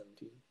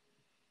 2017.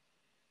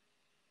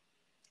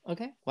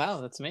 Okay. Wow,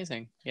 that's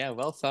amazing. Yeah,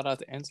 well thought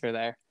out answer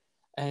there.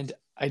 And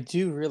I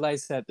do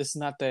realize that this is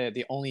not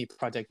the only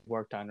project you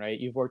worked on, right?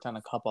 You've worked on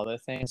a couple other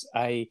things.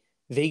 I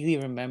vaguely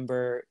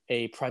remember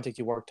a project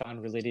you worked on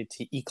related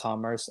to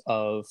e-commerce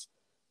of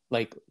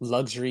like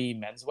luxury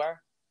menswear.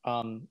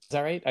 Is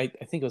that right? I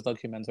think it was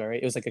luxury menswear,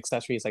 right? It was like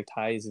accessories like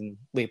ties and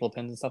label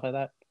pins and stuff like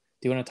that.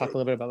 Do you want to talk a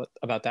little bit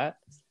about that?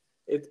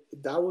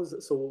 That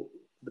was so.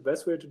 The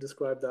best way to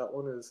describe that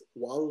one is,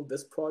 while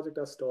this project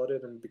I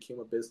started and became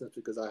a business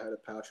because I had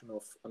a passion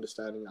of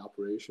understanding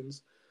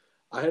operations,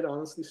 I had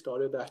honestly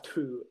started that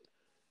to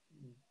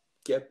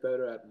get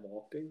better at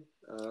marketing,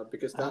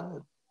 because Ah,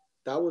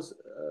 that was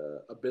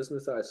a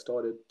business that I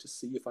started to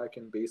see if I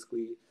can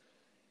basically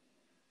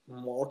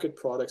market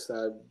products that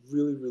I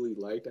really, really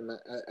liked, and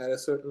at a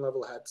certain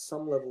level had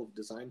some level of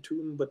design to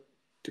them. But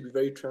to be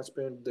very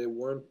transparent, they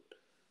weren't.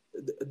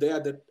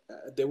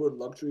 They were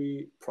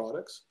luxury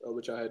products,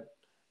 which I had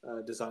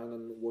designed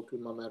and worked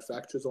with my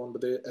manufacturers on.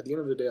 But at the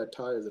end of the day, a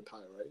tie is a tie,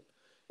 right?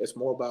 It's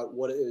more about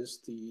what is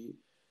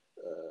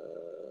uh,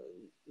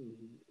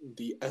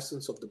 the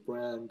essence of the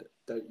brand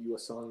that you are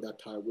selling that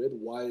tie with.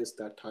 Why is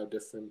that tie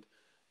different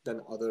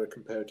than other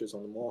competitors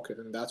on the market?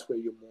 And that's where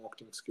your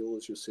marketing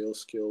skills, your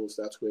sales skills,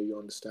 that's where your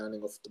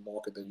understanding of the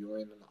market that you're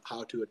in and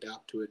how to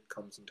adapt to it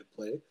comes into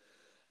play.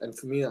 And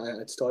for me, I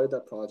had started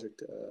that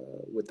project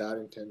with that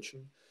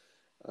intention.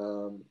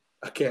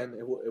 Again,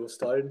 it was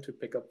starting to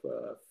pick up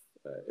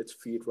its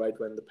feet right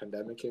when the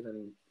pandemic hit,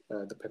 and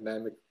the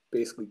pandemic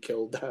basically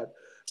killed that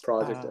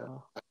project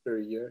oh, after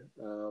a year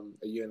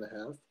and a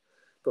half.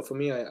 But for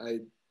me,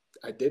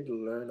 I did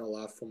learn a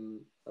lot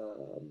from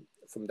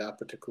that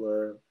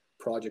particular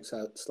project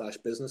slash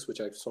business,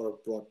 which I sort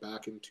of brought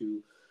back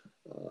into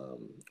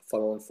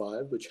Funnel and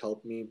Five, which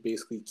helped me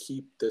basically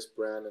keep this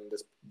brand and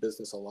this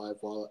business alive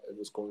while it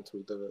was going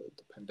through the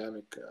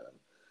pandemic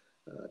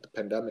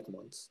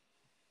months.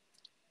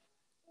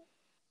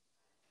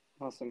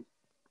 Awesome.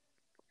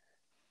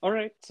 All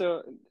right.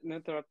 So,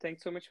 Torab,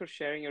 thanks so much for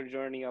sharing your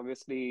journey.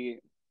 Obviously,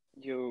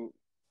 you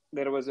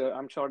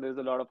I'm sure there's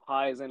a lot of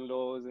highs and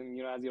lows, and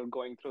as you're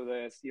going through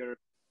this, you're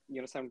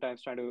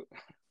sometimes trying to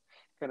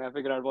kind of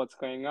figure out what's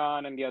going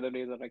on, and the other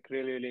days are like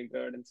really, really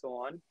good, and so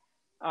on.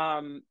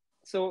 Um,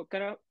 so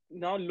kind of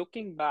now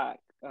looking back,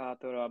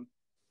 Torab,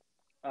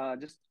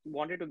 just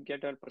wanted to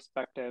get your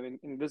perspective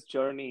in this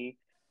journey.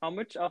 How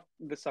much of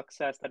the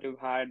success that you've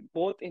had,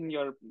 both in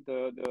your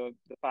the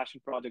passion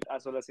project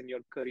as well as in your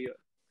career,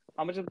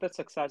 how much of that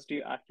success do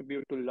you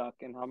attribute to luck,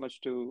 and how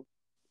much to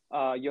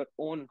your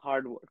own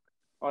hard work,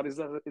 or is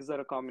there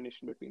a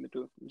combination between the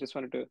two? Just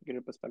wanted to get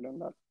your perspective on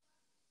that.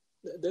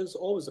 There's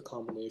always a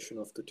combination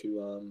of the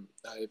two.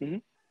 Mm-hmm.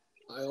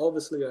 I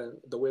obviously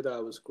the way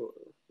that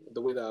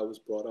the way that I was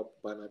brought up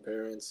by my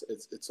parents,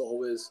 it's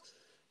always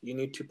you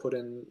need to put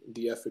in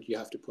the effort, you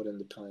have to put in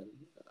the time.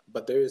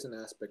 But there is an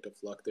aspect of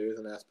luck. There is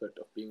an aspect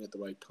of being at the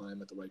right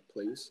time at the right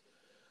place.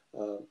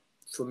 Uh,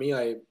 for me,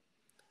 I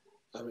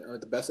mean,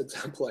 the best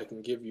example I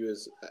can give you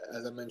is,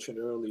 as I mentioned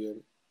earlier,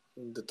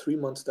 the 3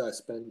 months that I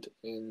spent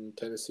in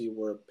Tennessee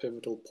were a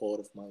pivotal part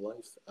of my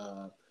life.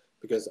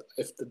 Because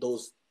if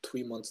those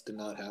 3 months did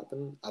not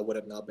happen, I would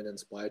have not been in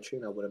supply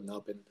chain. I would have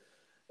not been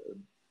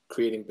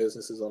creating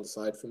businesses on the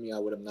side for me. I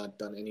would have not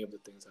done any of the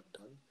things I've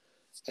done.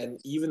 And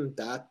even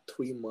that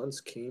 3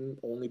 months came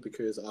only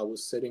because I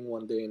was sitting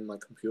one day in my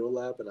computer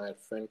lab and I had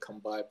a friend come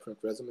by, print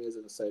resumes,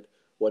 and said,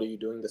 "What are you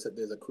doing?" They said,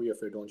 "There's a career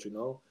fair, don't you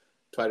know?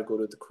 Try to go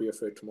to the career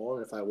fair tomorrow."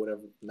 And if I would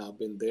have not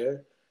been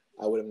there,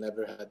 I would have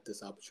never had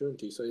this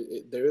opportunity. So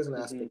there is an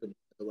Mm-hmm. aspect of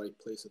the right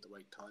place at the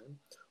right time.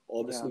 Yeah.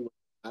 Obviously, when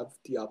you have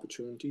the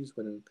opportunities,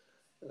 when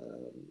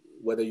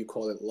whether you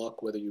call it luck,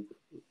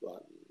 uh,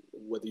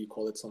 whether you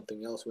call it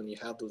something else, when you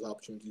have those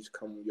opportunities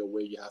come your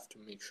way, you have to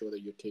make sure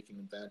that you're taking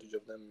advantage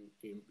of them.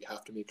 You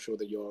have to make sure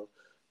that you're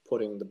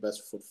putting the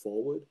best foot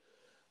forward.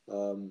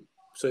 Um,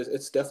 so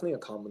it's definitely a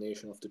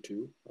combination of the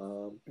two.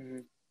 Mm-hmm.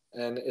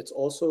 And it's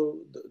also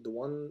the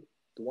one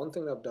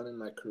thing I've done in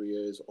my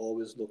career is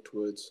always look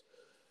towards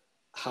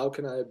how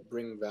can I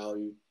bring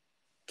value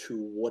to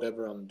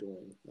whatever I'm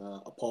doing,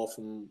 apart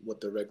from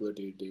what the regular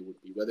day to day would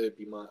be, whether it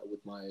be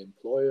with my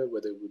employer,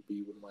 whether it would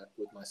be with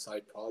my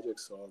side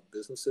projects or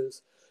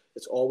businesses.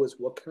 It's always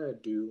what can I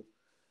do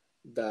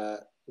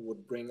that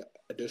would bring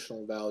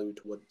additional value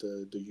to what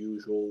the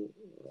usual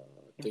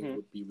thing Mm-hmm.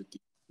 would be with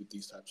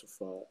these types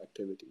of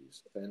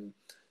activities. And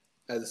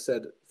as I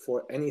said,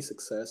 for any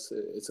success,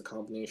 it's a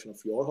combination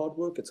of your hard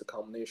work, it's a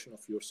combination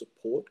of your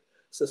support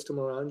system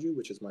around you,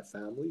 which is my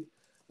family,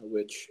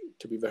 which,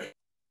 to be very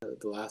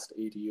the last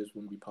 80 years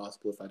wouldn't be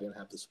possible if I didn't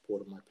have the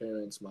support of my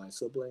parents, my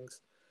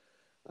siblings,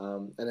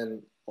 and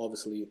then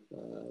obviously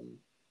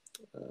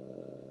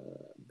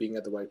being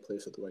at the right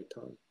place at the right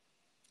time.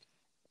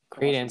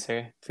 Great Awesome.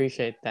 answer.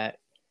 Appreciate that.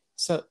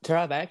 So,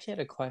 Tarab, I actually had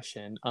a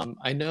question.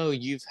 I know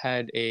you've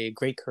had a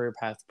great career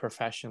path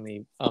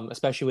professionally,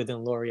 especially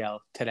within L'Oreal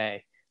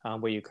today,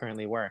 where you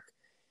currently work.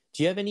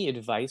 Do you have any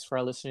advice for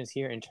our listeners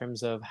here in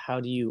terms of how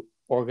do you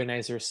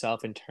organize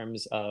yourself in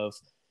terms of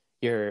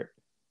your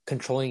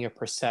controlling your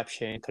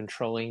perception,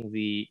 controlling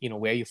the,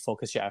 where you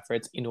focus your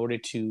efforts in order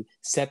to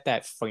set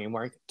that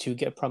framework to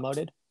get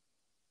promoted?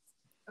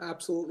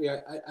 Absolutely,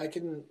 I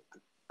can.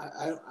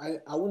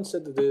 I wouldn't say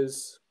that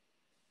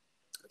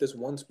there's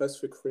one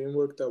specific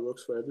framework that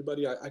works for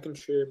everybody. I can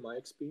share my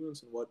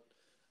experience and what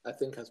I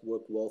think has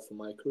worked well for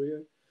my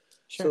career.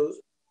 Sure.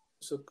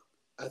 So, so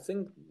I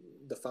think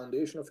the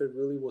foundation of it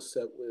really was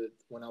set with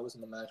when I was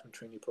in the management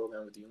trainee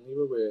program with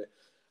Unilever, where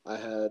I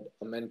had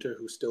a mentor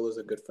who still is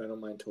a good friend of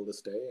mine till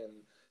this day, and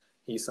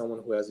he's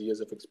someone who has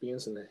years of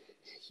experience, and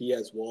he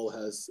as well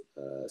has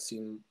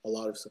seen a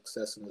lot of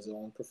success in his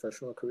own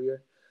professional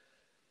career.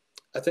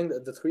 I think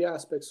that the three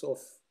aspects of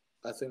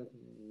I think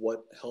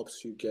what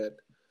helps you get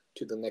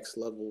to the next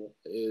level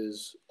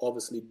is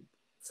obviously,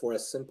 for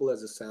as simple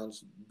as it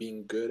sounds,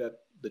 being good at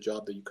the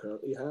job that you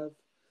currently have.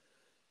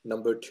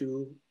 Number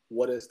two,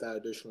 what is that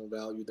additional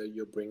value that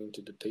you're bringing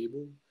to the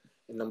table?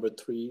 And number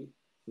three,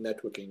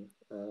 networking.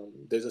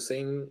 There's a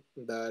saying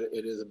that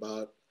it is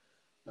about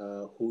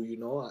who you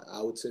know.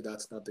 I would say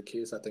that's not the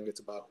case. I think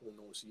it's about who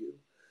knows you.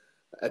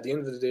 At the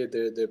end of the day,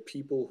 there are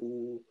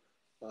people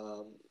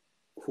um,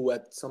 who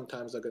at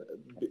sometimes, like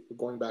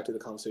going back to the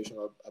conversation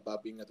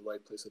about being at the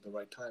right place at the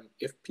right time.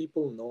 If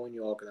people know in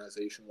your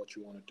organization what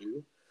you want to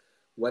do,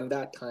 when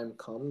that time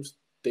comes,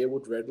 they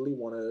would readily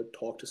want to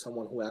talk to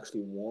someone who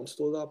actually wants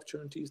those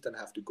opportunities than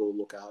have to go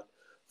look out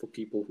for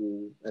people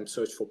who and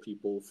search for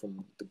people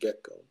from the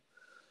get go.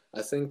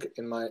 I think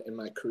in my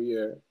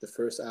career, the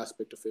first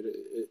aspect of it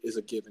is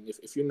a given.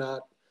 If you're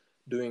not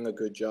doing a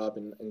good job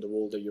in the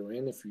role that you're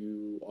in, if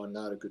you are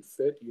not a good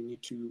fit, you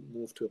need to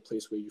move to a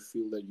place where you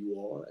feel that you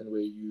are and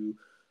where you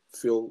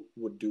feel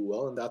would do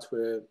well. And that's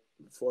where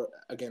for,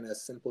 again,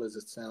 as simple as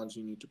it sounds,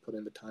 you need to put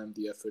in the time,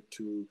 the effort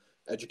to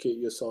educate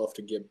yourself,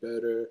 to get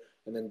better,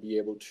 and then be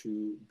able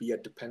to be a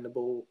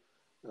dependable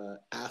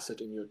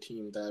asset in your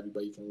team that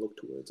everybody can look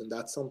towards. And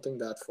that's something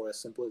that, for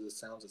as simple as it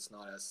sounds, it's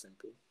not as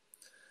simple.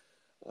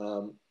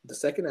 The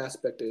second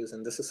aspect is,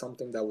 and this is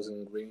something that was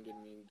ingrained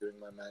in me during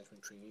my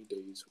management trainee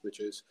days, which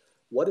is,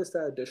 what is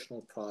that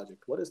additional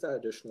project? What is that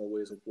additional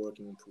ways of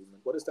working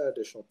improvement? What is that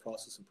additional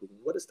process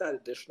improvement? What is that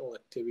additional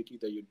activity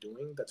that you're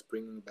doing that's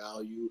bringing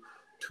value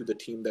to the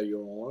team that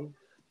you're on,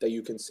 that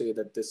you can say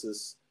that this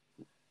is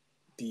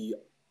the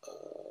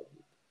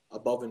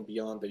above and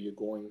beyond that you're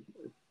going,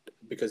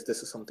 because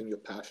this is something you're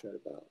passionate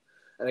about.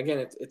 And again,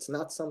 it's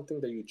not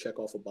something that you check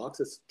off a box.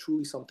 It's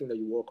truly something that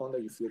you work on,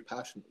 that you feel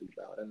passionately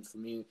about. And for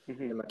me,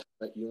 in my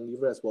time at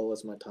Unilever, as well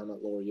as my time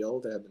at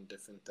L'Oreal, there have been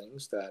different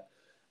things that,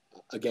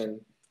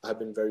 again, I've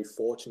been very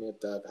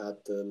fortunate that I've had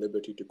the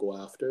liberty to go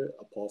after,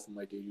 apart from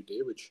my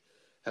day-to-day, which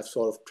have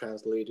sort of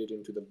translated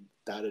into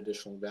that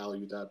additional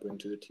value that I bring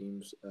to the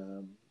teams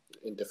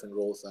in different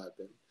roles that I've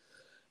been.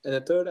 And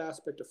the third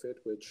aspect of it,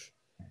 which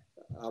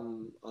I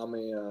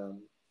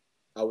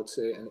would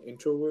say an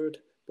introvert,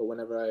 but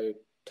whenever I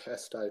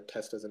test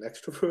as an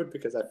extrovert,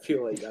 because I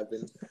feel like I've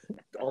been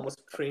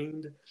almost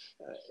trained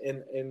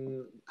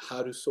in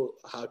how to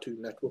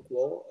network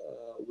well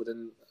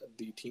within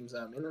the teams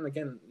I'm in. And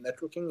again,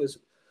 networking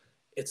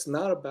it's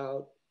not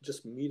about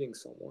just meeting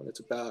someone. It's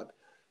about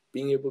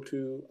being able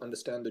to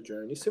understand the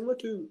journey, similar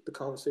to the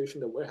conversation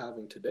that we're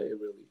having today,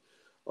 really,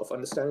 of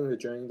understanding the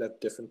journey that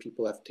different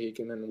people have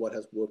taken and what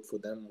has worked for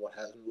them, what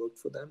hasn't worked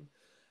for them,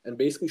 and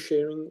basically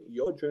sharing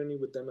your journey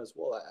with them as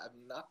well. I've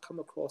not come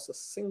across a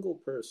single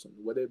person,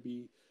 whether it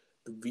be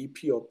the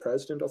VP or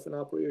president of an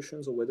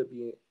operations, or whether it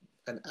be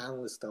an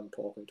analyst I'm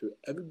talking to.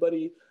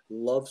 Everybody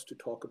loves to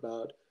talk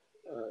about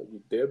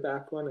their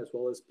background, as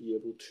well as be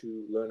able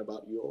to learn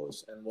about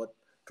yours and what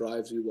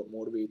drives you, what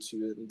motivates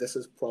you. And this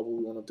is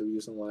probably one of the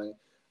reasons why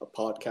a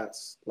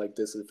podcast like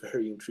this is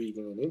very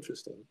intriguing and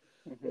interesting.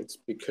 It's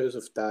because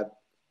of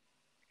that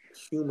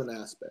human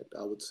aspect,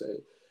 I would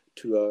say,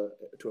 to a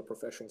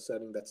professional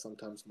setting that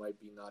sometimes might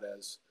be not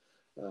as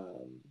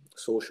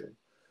social.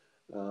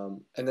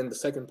 And then the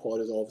second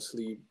part is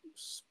obviously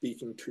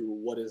speaking to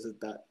what is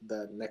it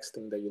that next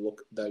thing that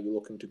you're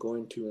looking to go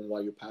into, and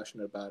why you're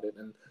passionate about it.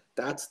 And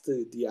that's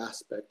the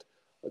aspect,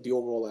 the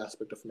overall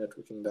aspect of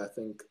networking, that I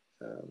think,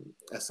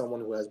 as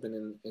someone who has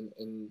been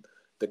in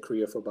the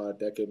career for about a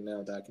decade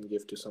now, that I can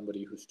give to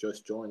somebody who's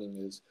just joining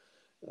is,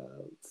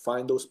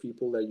 find those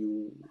people that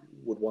you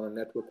would want to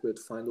network with,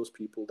 find those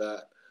people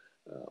that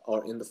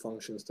are in the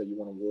functions that you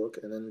want to work,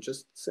 and then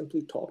just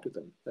simply talk to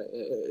them.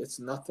 It's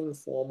nothing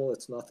formal.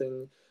 It's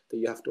nothing that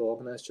you have to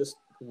organize. Just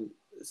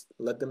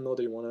let them know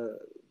that you want to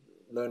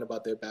learn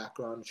about their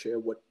background, share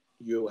what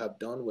you have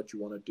done, what you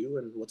want to do,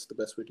 and what's the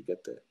best way to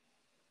get there.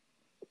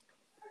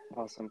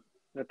 Awesome.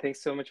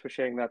 Thanks so much for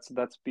sharing that. So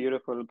that's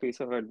beautiful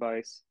piece of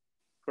advice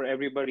for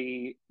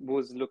everybody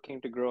who's looking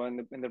to grow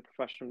in their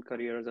professional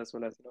careers, as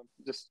well as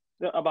just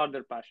about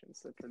their passions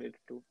that's related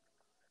to.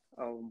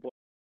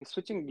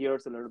 Switching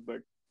gears a little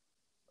bit,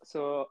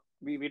 so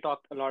we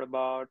talked a lot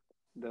about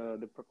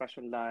the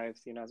professional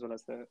lives, as well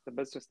as the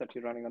business that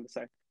you're running on the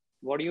side.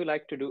 What do you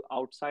like to do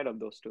outside of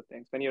those two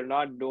things when you're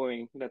not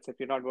doing, let's say, if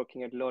you're not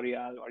working at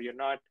L'Oreal, or you're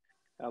not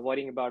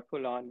worrying about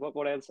full on?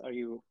 What else are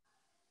you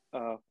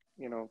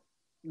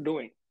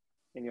doing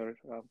in your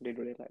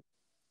day-to-day life?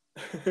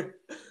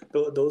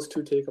 Those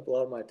two take up a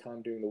lot of my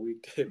time during the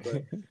weekday,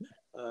 but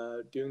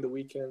during the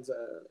weekends,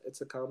 it's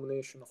a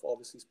combination of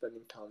obviously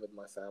spending time with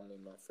my family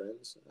and my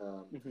friends.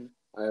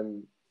 I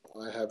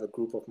have a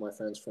group of my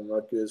friends from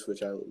Rutgers, we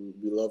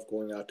love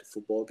going out to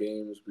football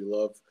games. We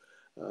love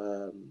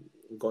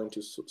going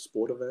to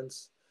sport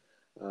events.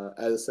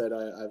 As I said,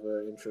 I have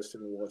an interest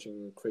in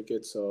watching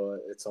cricket, so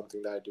it's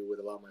something that I do with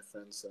a lot of my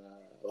friends,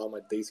 a lot of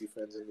my Daisy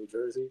friends in New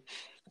Jersey.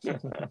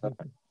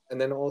 And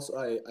then also,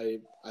 I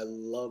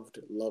loved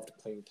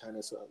playing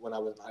tennis. When I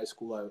was in high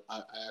school,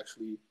 I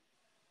actually,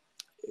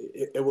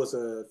 it was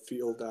a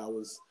field that I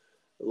was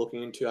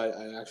looking into.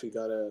 I actually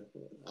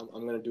I'm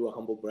going to do a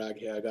humble brag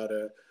here. I got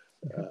a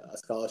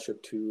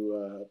scholarship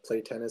to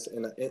play tennis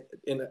in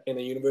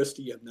a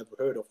university I've never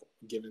heard of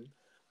given.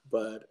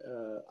 But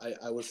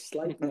I was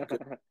slightly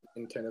good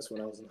in tennis when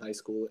I was in high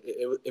school.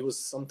 It was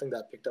something that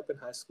I picked up in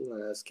high school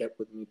and has kept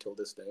with me till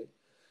this day.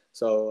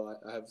 So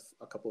I have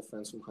a couple of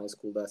friends from high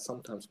school that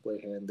sometimes play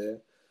here and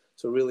there.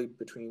 So really,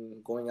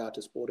 between going out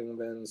to sporting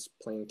events,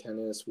 playing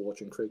tennis,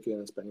 watching cricket,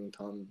 and spending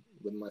time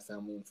with my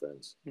family and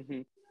friends.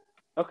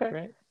 Okay.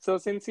 Great. So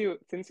since you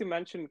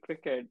mentioned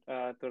cricket,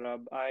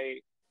 Torab,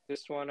 I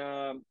just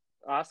wanna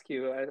ask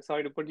you.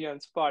 Sorry to put you on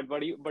spot.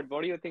 What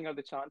do you think are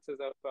the chances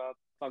of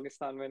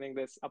Pakistan winning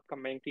this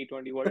upcoming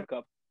T20 World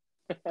Cup?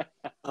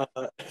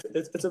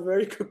 It's a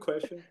very good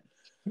question.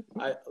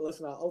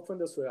 I'll put it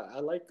this way. I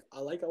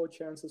like our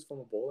chances from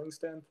a bowling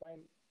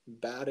standpoint.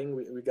 Batting,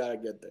 we gotta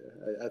get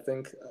there. I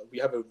think we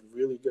have a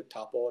really good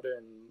top order,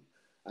 and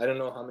I don't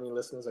know how many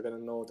listeners are gonna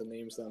know the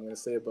names that I'm gonna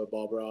say, but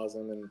Babar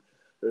Azam and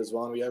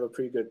Rizwan, we have a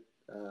pretty good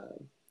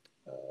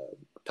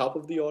top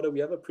of the order. We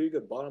have a pretty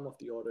good bottom of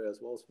the order as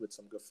well, with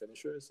some good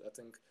finishers. I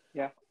think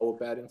Yeah. our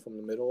batting from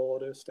the middle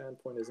order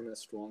standpoint isn't as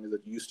strong as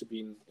it used to be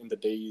in the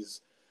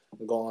days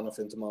gone of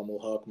Inzamam ul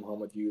Haq,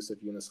 Muhammad Yusuf,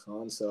 Yunus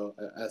Khan. So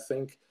I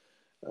think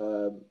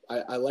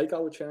I like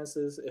our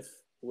chances if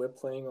we're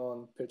playing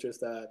on pitches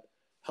that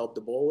help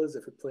the bowlers.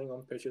 If we're playing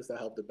on pitches that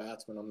help the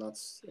batsmen, I'm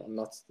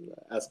not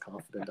as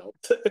confident out.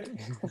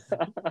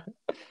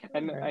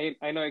 And Right.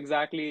 I know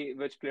exactly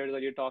which players are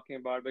you talking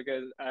about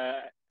because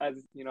as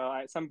you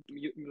know,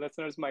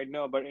 listeners might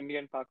know, but India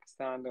and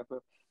Pakistan have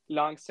a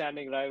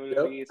long-standing Yep.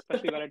 rivalry,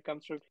 especially when it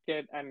comes to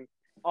cricket. And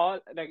all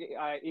like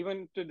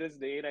even to this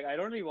day, like I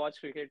don't really watch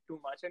cricket too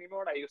much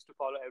anymore. I used to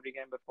follow every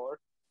game before,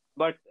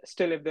 but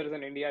still, if there is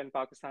an India and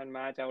Pakistan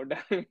match, I would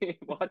definitely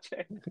watch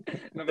it,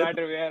 no They're,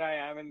 matter where I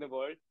am in the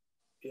world.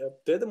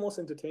 yep, they're the most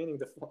entertaining.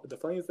 The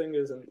funny thing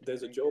is, and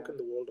there's a Entertaining, joke yeah. in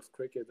the world of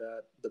cricket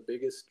that the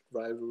biggest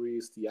rivalry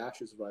is the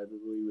Ashes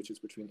rivalry, which is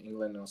between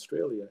England and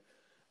Australia.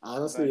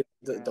 Honestly,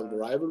 But the yeah,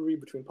 rivalry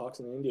between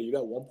Pakistan and India, you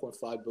got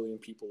 1.5 billion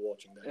people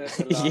watching that there's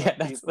a game. lot Yeah,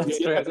 of people. that's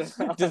Yeah, true. There's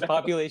a Just lot of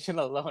population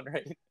alone,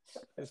 right?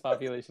 Just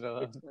population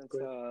alone. it's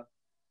great.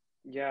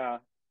 yeah.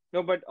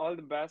 No, but all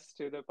the best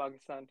to the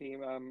Pakistan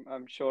team.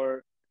 I'm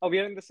sure. Oh, we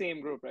are in the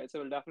same group, right? So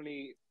we'll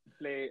definitely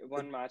play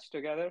one match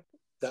together.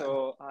 That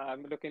So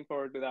I'm looking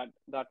forward to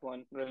that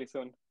one really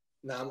soon.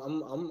 Now,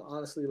 I'm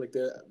honestly like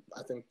there.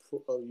 I think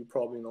you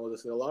probably know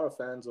this. There are a lot of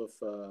fans of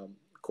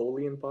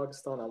Kohli in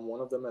Pakistan. I'm one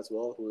of them as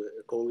well.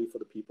 Kohli, for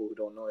the people who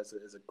don't know, is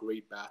a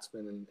great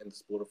batsman in the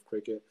sport of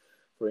cricket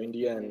for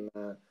India, Hmm.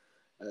 and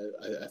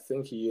I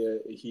think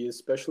he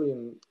especially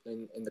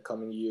in the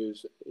coming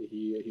years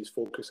he's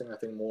focusing I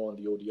think more on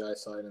the ODI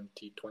side and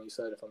T20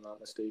 side if I'm not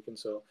mistaken.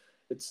 So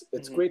it's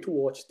Hmm. great to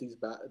watch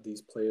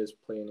these players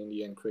play in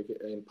India and cricket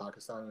in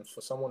Pakistan. And for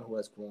someone who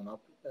has grown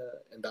up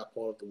in that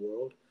part of the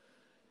world,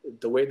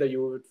 the way that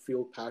you would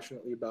feel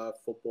passionately about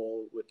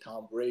football with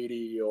Tom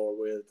Brady or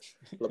with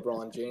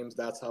LeBron James,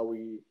 that's how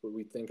we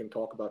think and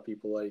talk about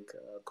people like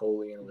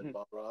Kohli and with Hmm.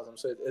 Babar Azam.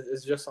 So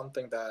it's just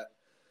something that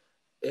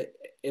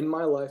in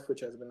my life, which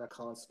has been a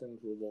constant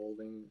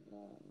revolving.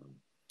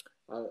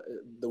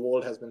 The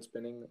world has been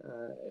spinning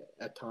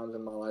at times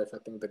in my life. I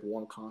think that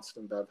one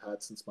constant that I've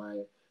had since my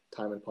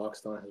time in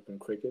Pakistan has been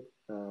cricket.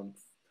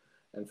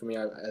 And for me,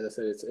 as I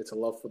said, it's a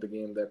love for the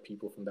game that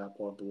people from that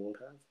part of the world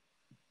have.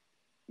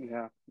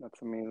 Yeah,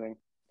 that's amazing.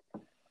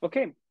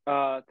 Okay,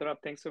 Tarab,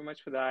 thanks so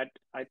much for that.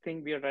 I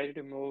think we are ready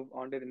to move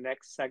on to the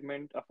next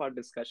segment of our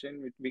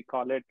discussion. We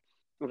call it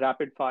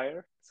rapid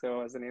fire.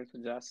 So, as the name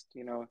suggests,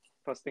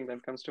 first thing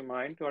that comes to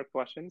mind to our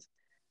questions.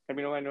 Let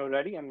me know when you're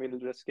ready, and we'll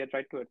just get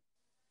right to it.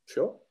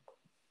 Sure.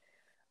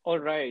 All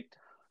right,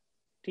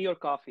 tea or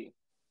coffee?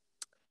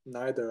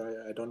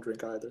 Neither. I don't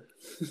drink either.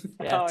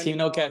 Yeah, Oh team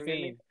no no, really?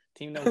 caffeine.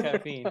 Team no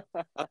caffeine.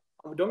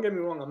 Don't get me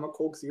wrong. I'm a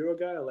Coke Zero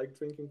guy. I like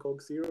drinking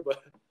Coke Zero,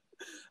 but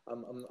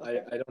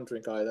Okay. I don't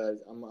drink either.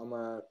 I'm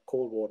a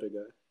cold water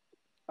guy.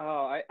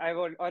 Oh, I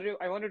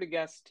wanted to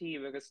guess tea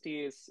because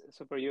tea is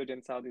super huge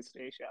in Southeast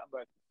Asia,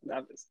 but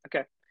that was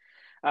okay.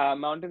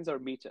 Mountains or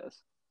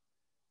beaches?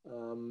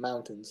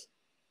 Mountains.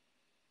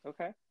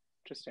 Okay,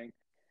 interesting.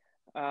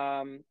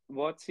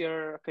 What's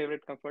your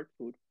favorite comfort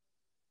food?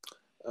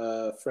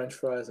 French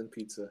fries and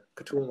pizza.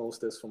 Katul knows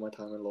this from my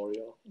time in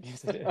L'Oreal.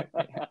 Yes, it is.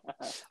 Yeah.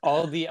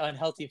 All the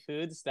unhealthy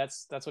foods.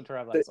 That's what Torab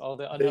There, likes. All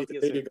the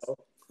unhealthiest there you foods. go.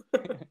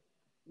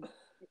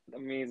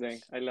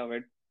 Amazing. I love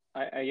it.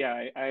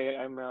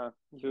 I'm a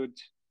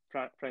huge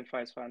French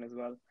fries fan as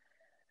well.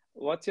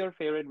 What's your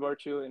favorite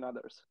virtue in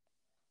others?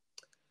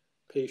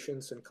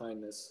 Patience and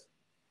kindness.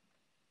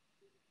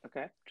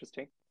 Okay,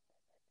 interesting.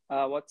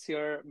 What's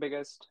your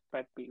biggest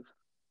pet peeve?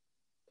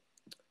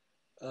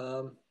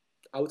 Um,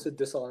 I would say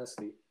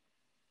dishonesty.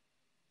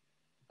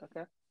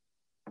 Okay,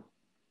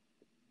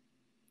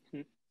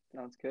 hmm,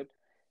 sounds good.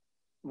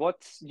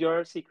 What's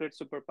your secret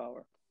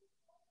superpower?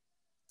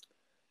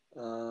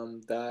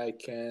 That I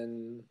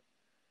can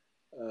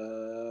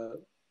uh,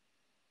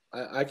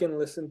 I can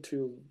listen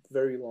to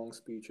very long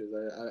speeches.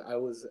 I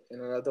was in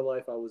another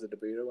life. I was a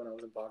debater when I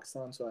was in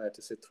Pakistan, so I had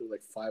to sit through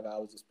like 5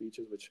 hours of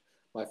speeches, which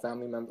my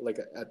family member like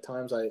at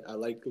times I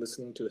like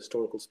listening to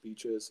historical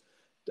speeches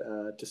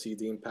to see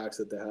the impacts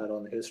that they had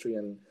on history.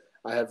 And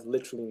I have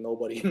literally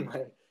nobody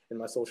in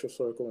my social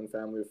circle and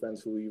family or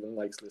friends who even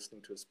likes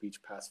listening to a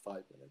speech past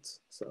 5 minutes.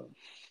 So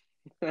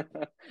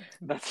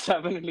That's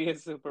definitely a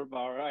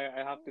superpower,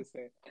 I have to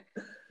say.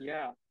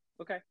 Yeah.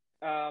 Okay.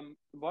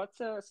 What's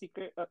a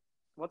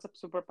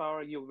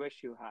superpower you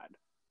wish you had?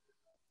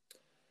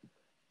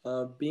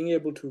 being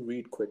able to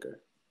read quicker.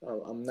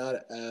 I'm not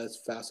as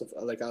fast of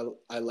like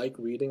I like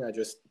reading. I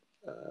just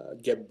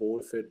get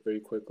bored of it very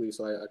quickly,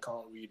 so I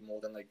can't read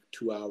more than like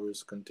 2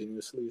 hours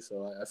continuously.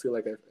 So I feel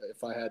like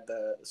if I had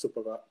the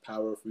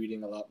superpower of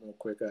reading a lot more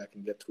quicker, I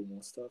can get through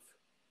more stuff.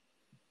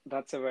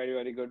 That's a very,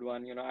 very good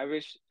one. I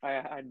wish I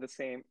had the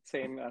same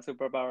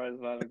superpower as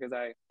well because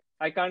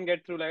I can't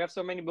get through. Like I have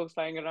so many books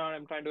lying around.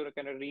 I'm trying to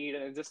kind of read,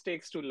 and it just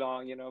takes too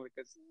long.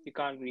 Because you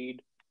can't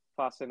read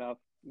fast enough.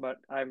 But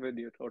I'm with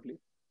you totally.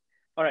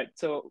 All right.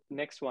 So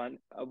next one,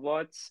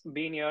 what's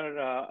been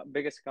your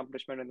biggest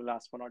accomplishment in the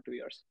last 1 or 2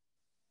 years?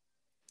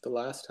 The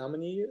last how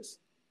many years?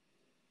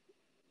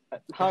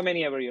 How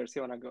many ever years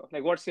you wanna go?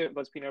 Like, what's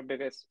been your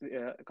biggest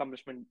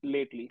accomplishment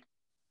lately?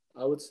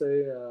 I would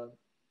say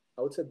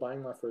I would say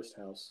buying my first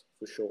house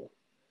for sure.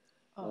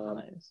 Oh, Um,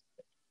 nice.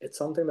 it's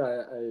something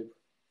that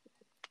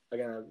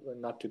again,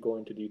 not to go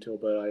into detail,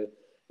 but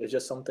it's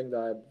just something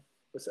that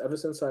ever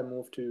since I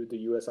moved to the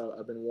US,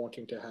 have been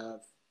wanting to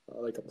have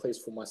like a place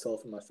for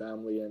myself and my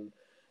family, and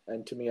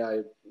to me,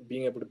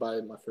 being able to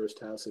buy my first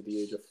house at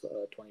the age of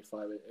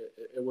 25,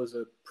 it was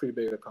a pretty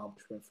big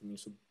accomplishment for me.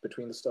 So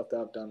between the stuff that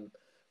I've done,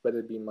 whether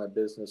it be my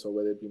business or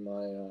whether it be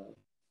my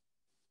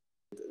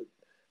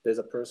there's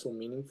a personal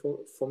meaning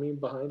for me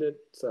behind it.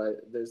 So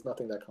there's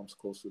nothing that comes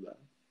close to that.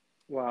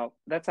 Wow,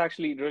 that's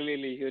actually really,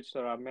 really huge,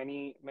 Torab.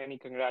 Many, many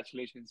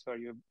congratulations for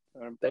you,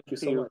 Thank you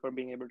to so you much. for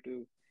being able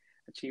to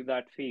achieve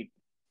that feat.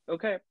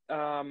 Okay.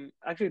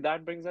 Actually,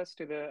 that brings us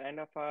to the end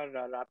of our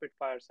rapid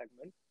fire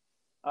segment.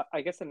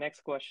 I guess the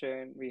next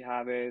question we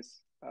have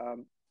is,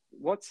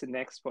 what's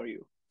next for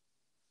you?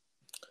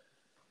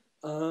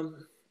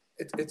 Um,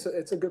 it's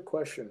a good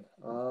question.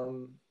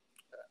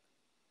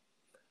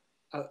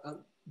 I,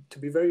 to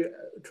be very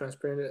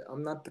transparent,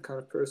 I'm not the kind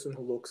of person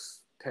who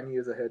looks 10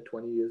 years ahead,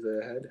 20 years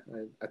ahead.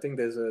 I think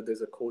there's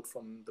a quote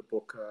from the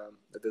book.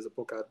 That there's a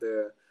book out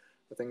there.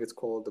 I think it's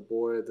called "The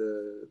Boy,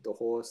 the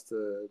Horse,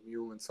 the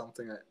Mule, and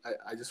something."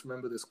 I just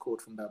remember this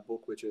quote from that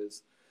book, which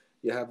is,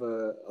 "You have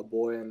a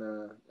boy and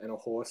a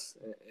horse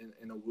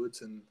in a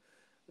woods, and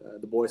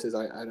the boy says,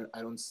 I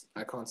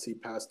can't see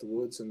past the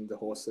woods,' and the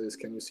horse says,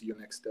 'Can you see your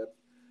next step?'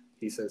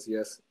 He says,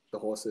 'Yes.' The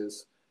horse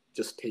says,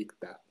 'Just take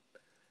that.'"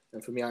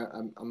 And for me,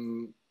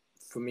 I'm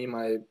for me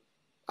my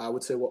I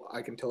would say what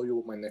I can tell you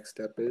what my next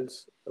step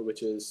is,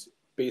 which is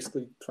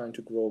basically trying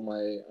to grow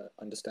my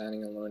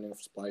understanding and learning of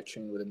supply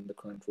chain within the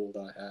current role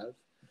that I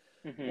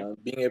have. Hmm.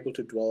 Being able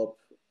to develop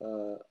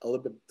a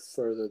little bit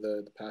further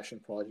the passion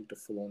project of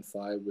Full on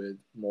Five with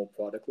more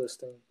product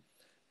listing.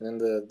 And then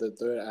the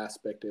third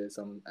aspect is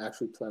I'm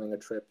actually planning a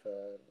trip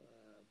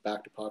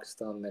back to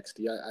Pakistan next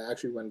year. I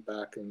actually went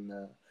back in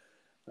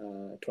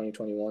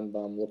 2021, but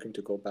I'm looking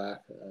to go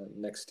back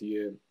next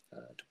year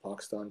to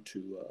Pakistan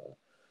to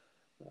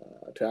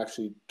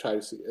actually try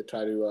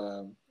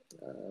to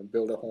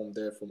build a home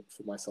there for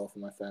myself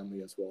and my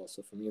family as well.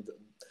 So for me,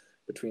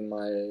 between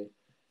my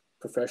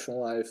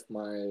professional life,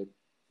 my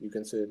you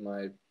can say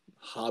my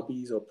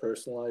hobbies or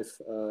personal life,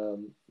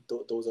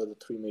 those are the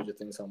three major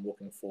things I'm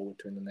looking forward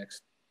to in the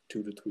next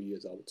 2 to 3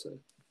 years, I would say.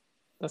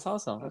 That's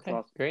awesome. That's Okay,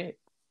 awesome. great.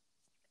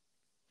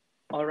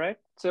 All right.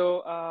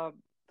 So,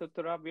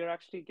 Turab, we are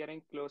actually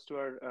getting close to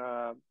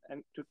our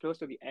close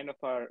to the end of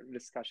our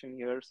discussion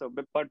here. So,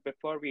 but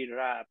before we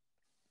wrap,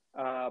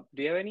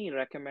 do you have any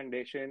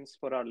recommendations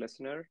for our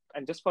listener?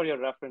 And just for your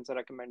reference, a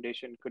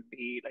recommendation could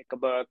be like a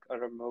book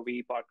or a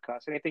movie,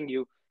 podcast, anything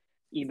you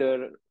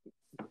either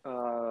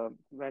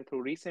went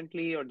through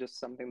recently or just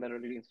something that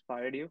really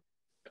inspired you.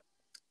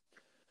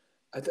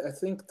 I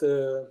think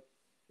the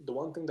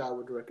one thing that I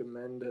would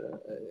recommend,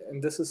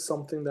 and this is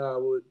something that I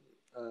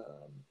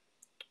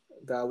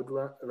would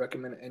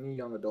recommend any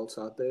young adults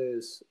out there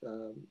is,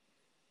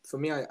 for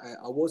me, I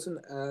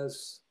wasn't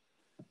as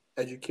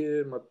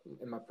educated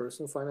in my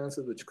personal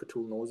finances, which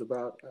Katul knows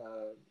about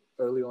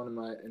early on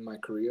in my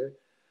career.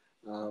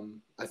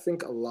 I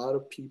think a lot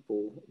of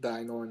people that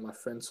I know in my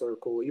friend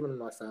circle, even in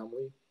my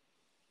family,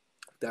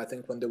 that I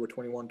think when they were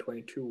 21,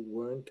 22,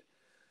 weren't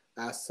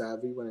as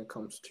savvy when it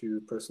comes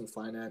to personal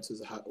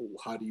finances.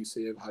 How do you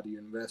save? How do you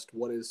invest?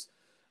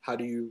 How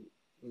do you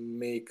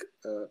make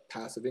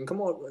passive income,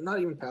 or not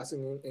even passive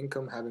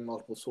income, having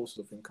multiple sources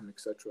of income,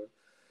 etc.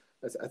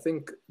 I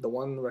think the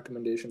one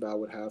recommendation that I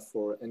would have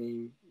for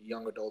any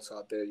young adults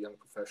out there, young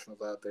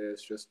professionals out there,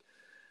 is just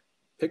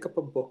pick up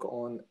a book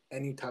on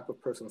any type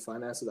of personal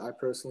finances. I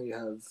personally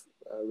have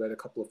read a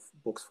couple of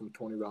books from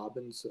Tony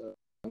Robbins.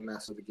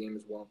 Master of the Game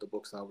is one of the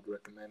books I would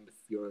recommend if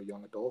you're a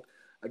young adult.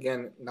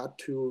 Again, not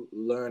to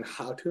learn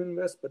how to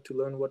invest, but to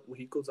learn what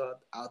vehicles are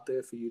out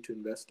there for you to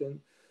invest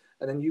in.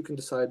 And then you can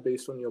decide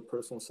based on your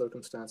personal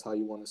circumstance how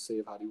you want to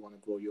save, how do you want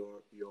to grow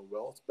your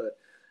wealth. But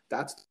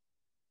that's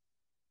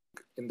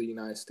in the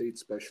United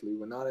States, especially,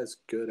 we're not as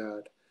good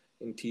at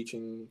in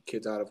teaching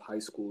kids out of high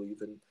school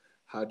even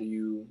how do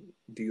you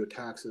do your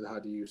taxes, how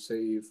do you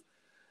save.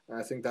 And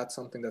I think that's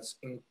something that's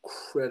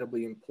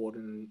incredibly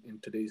important in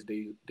today's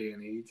day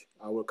and age.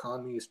 Our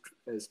economy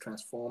is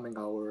transforming,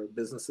 our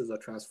businesses are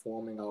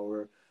transforming,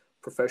 our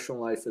professional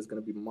life is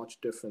going to be much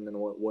different than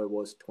what it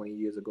was 20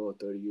 years ago or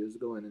 30 years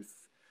ago.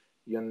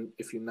 And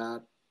if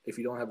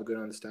you don't have a good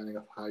understanding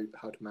of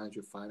how to manage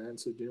your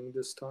finances during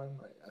this time,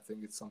 I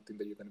think it's something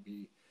that you're going to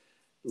be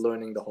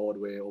learning the hard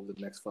way over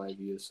the next 5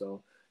 years.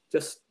 So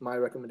just my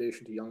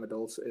recommendation to young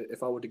adults,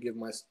 if I were to give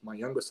my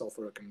younger self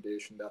a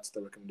recommendation, that's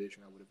the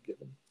recommendation I would have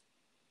given.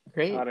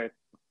 Great. Got it.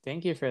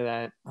 Thank you for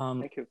that.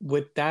 Thank you.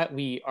 With that,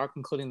 we are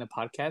concluding the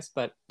podcast.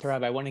 But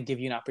Torab, I want to give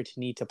you an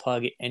opportunity to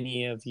plug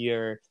any of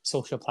your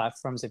social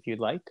platforms if you'd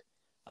like.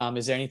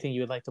 Is there anything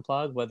you would like to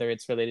plug, whether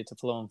it's related to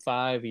Flow on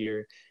 5,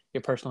 your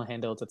personal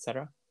handles,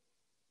 etc.?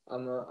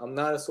 I'm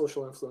not a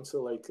social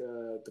influencer like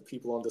the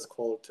people on this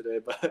call today,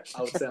 but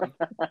I would say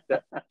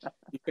that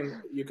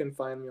you can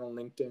find me on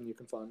LinkedIn. You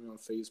can find me on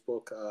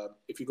Facebook.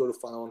 If you go to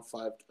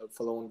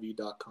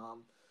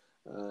followonv.com,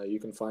 you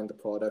can find the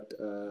product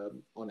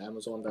on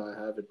Amazon that I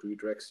have. It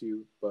redirects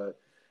you. But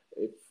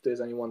if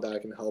there's anyone that I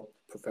can help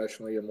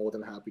professionally, I'm more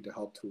than happy to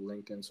help through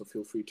LinkedIn. So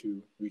feel free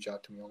to reach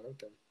out to me on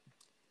LinkedIn.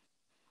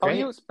 How do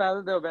you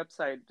spell the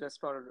website, just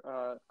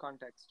for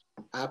context?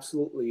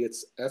 Absolutely.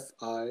 It's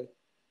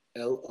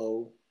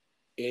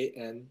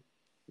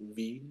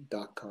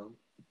FILOANV.com.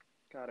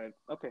 Got it.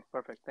 Okay,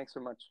 perfect. Thanks so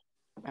much.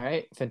 All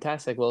right,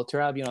 fantastic. Well,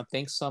 Torab,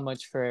 thanks so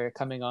much for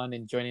coming on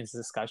and joining this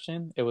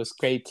discussion. It was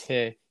great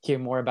to hear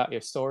more about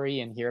your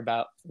story and hear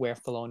about where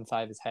Flow on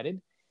 5 is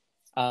headed.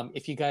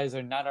 If you guys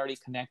are not already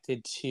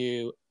connected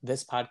to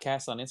this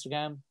podcast on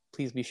Instagram,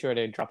 please be sure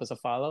to drop us a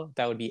follow.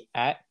 That would be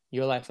at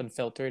Your Life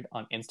Unfiltered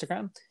on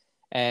Instagram.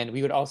 And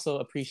we would also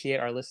appreciate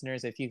our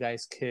listeners if you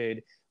guys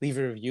could leave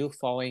a review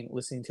following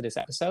listening to this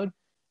episode.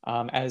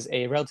 As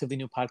a relatively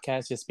new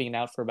podcast, just being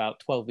out for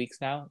about 12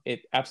 weeks now,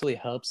 it absolutely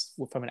helps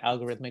from an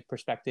algorithmic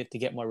perspective to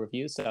get more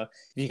reviews. So if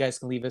you guys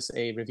can leave us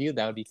a review,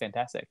 that would be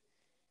fantastic.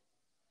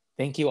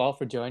 Thank you all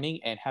for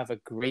joining and have a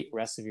great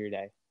rest of your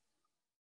day.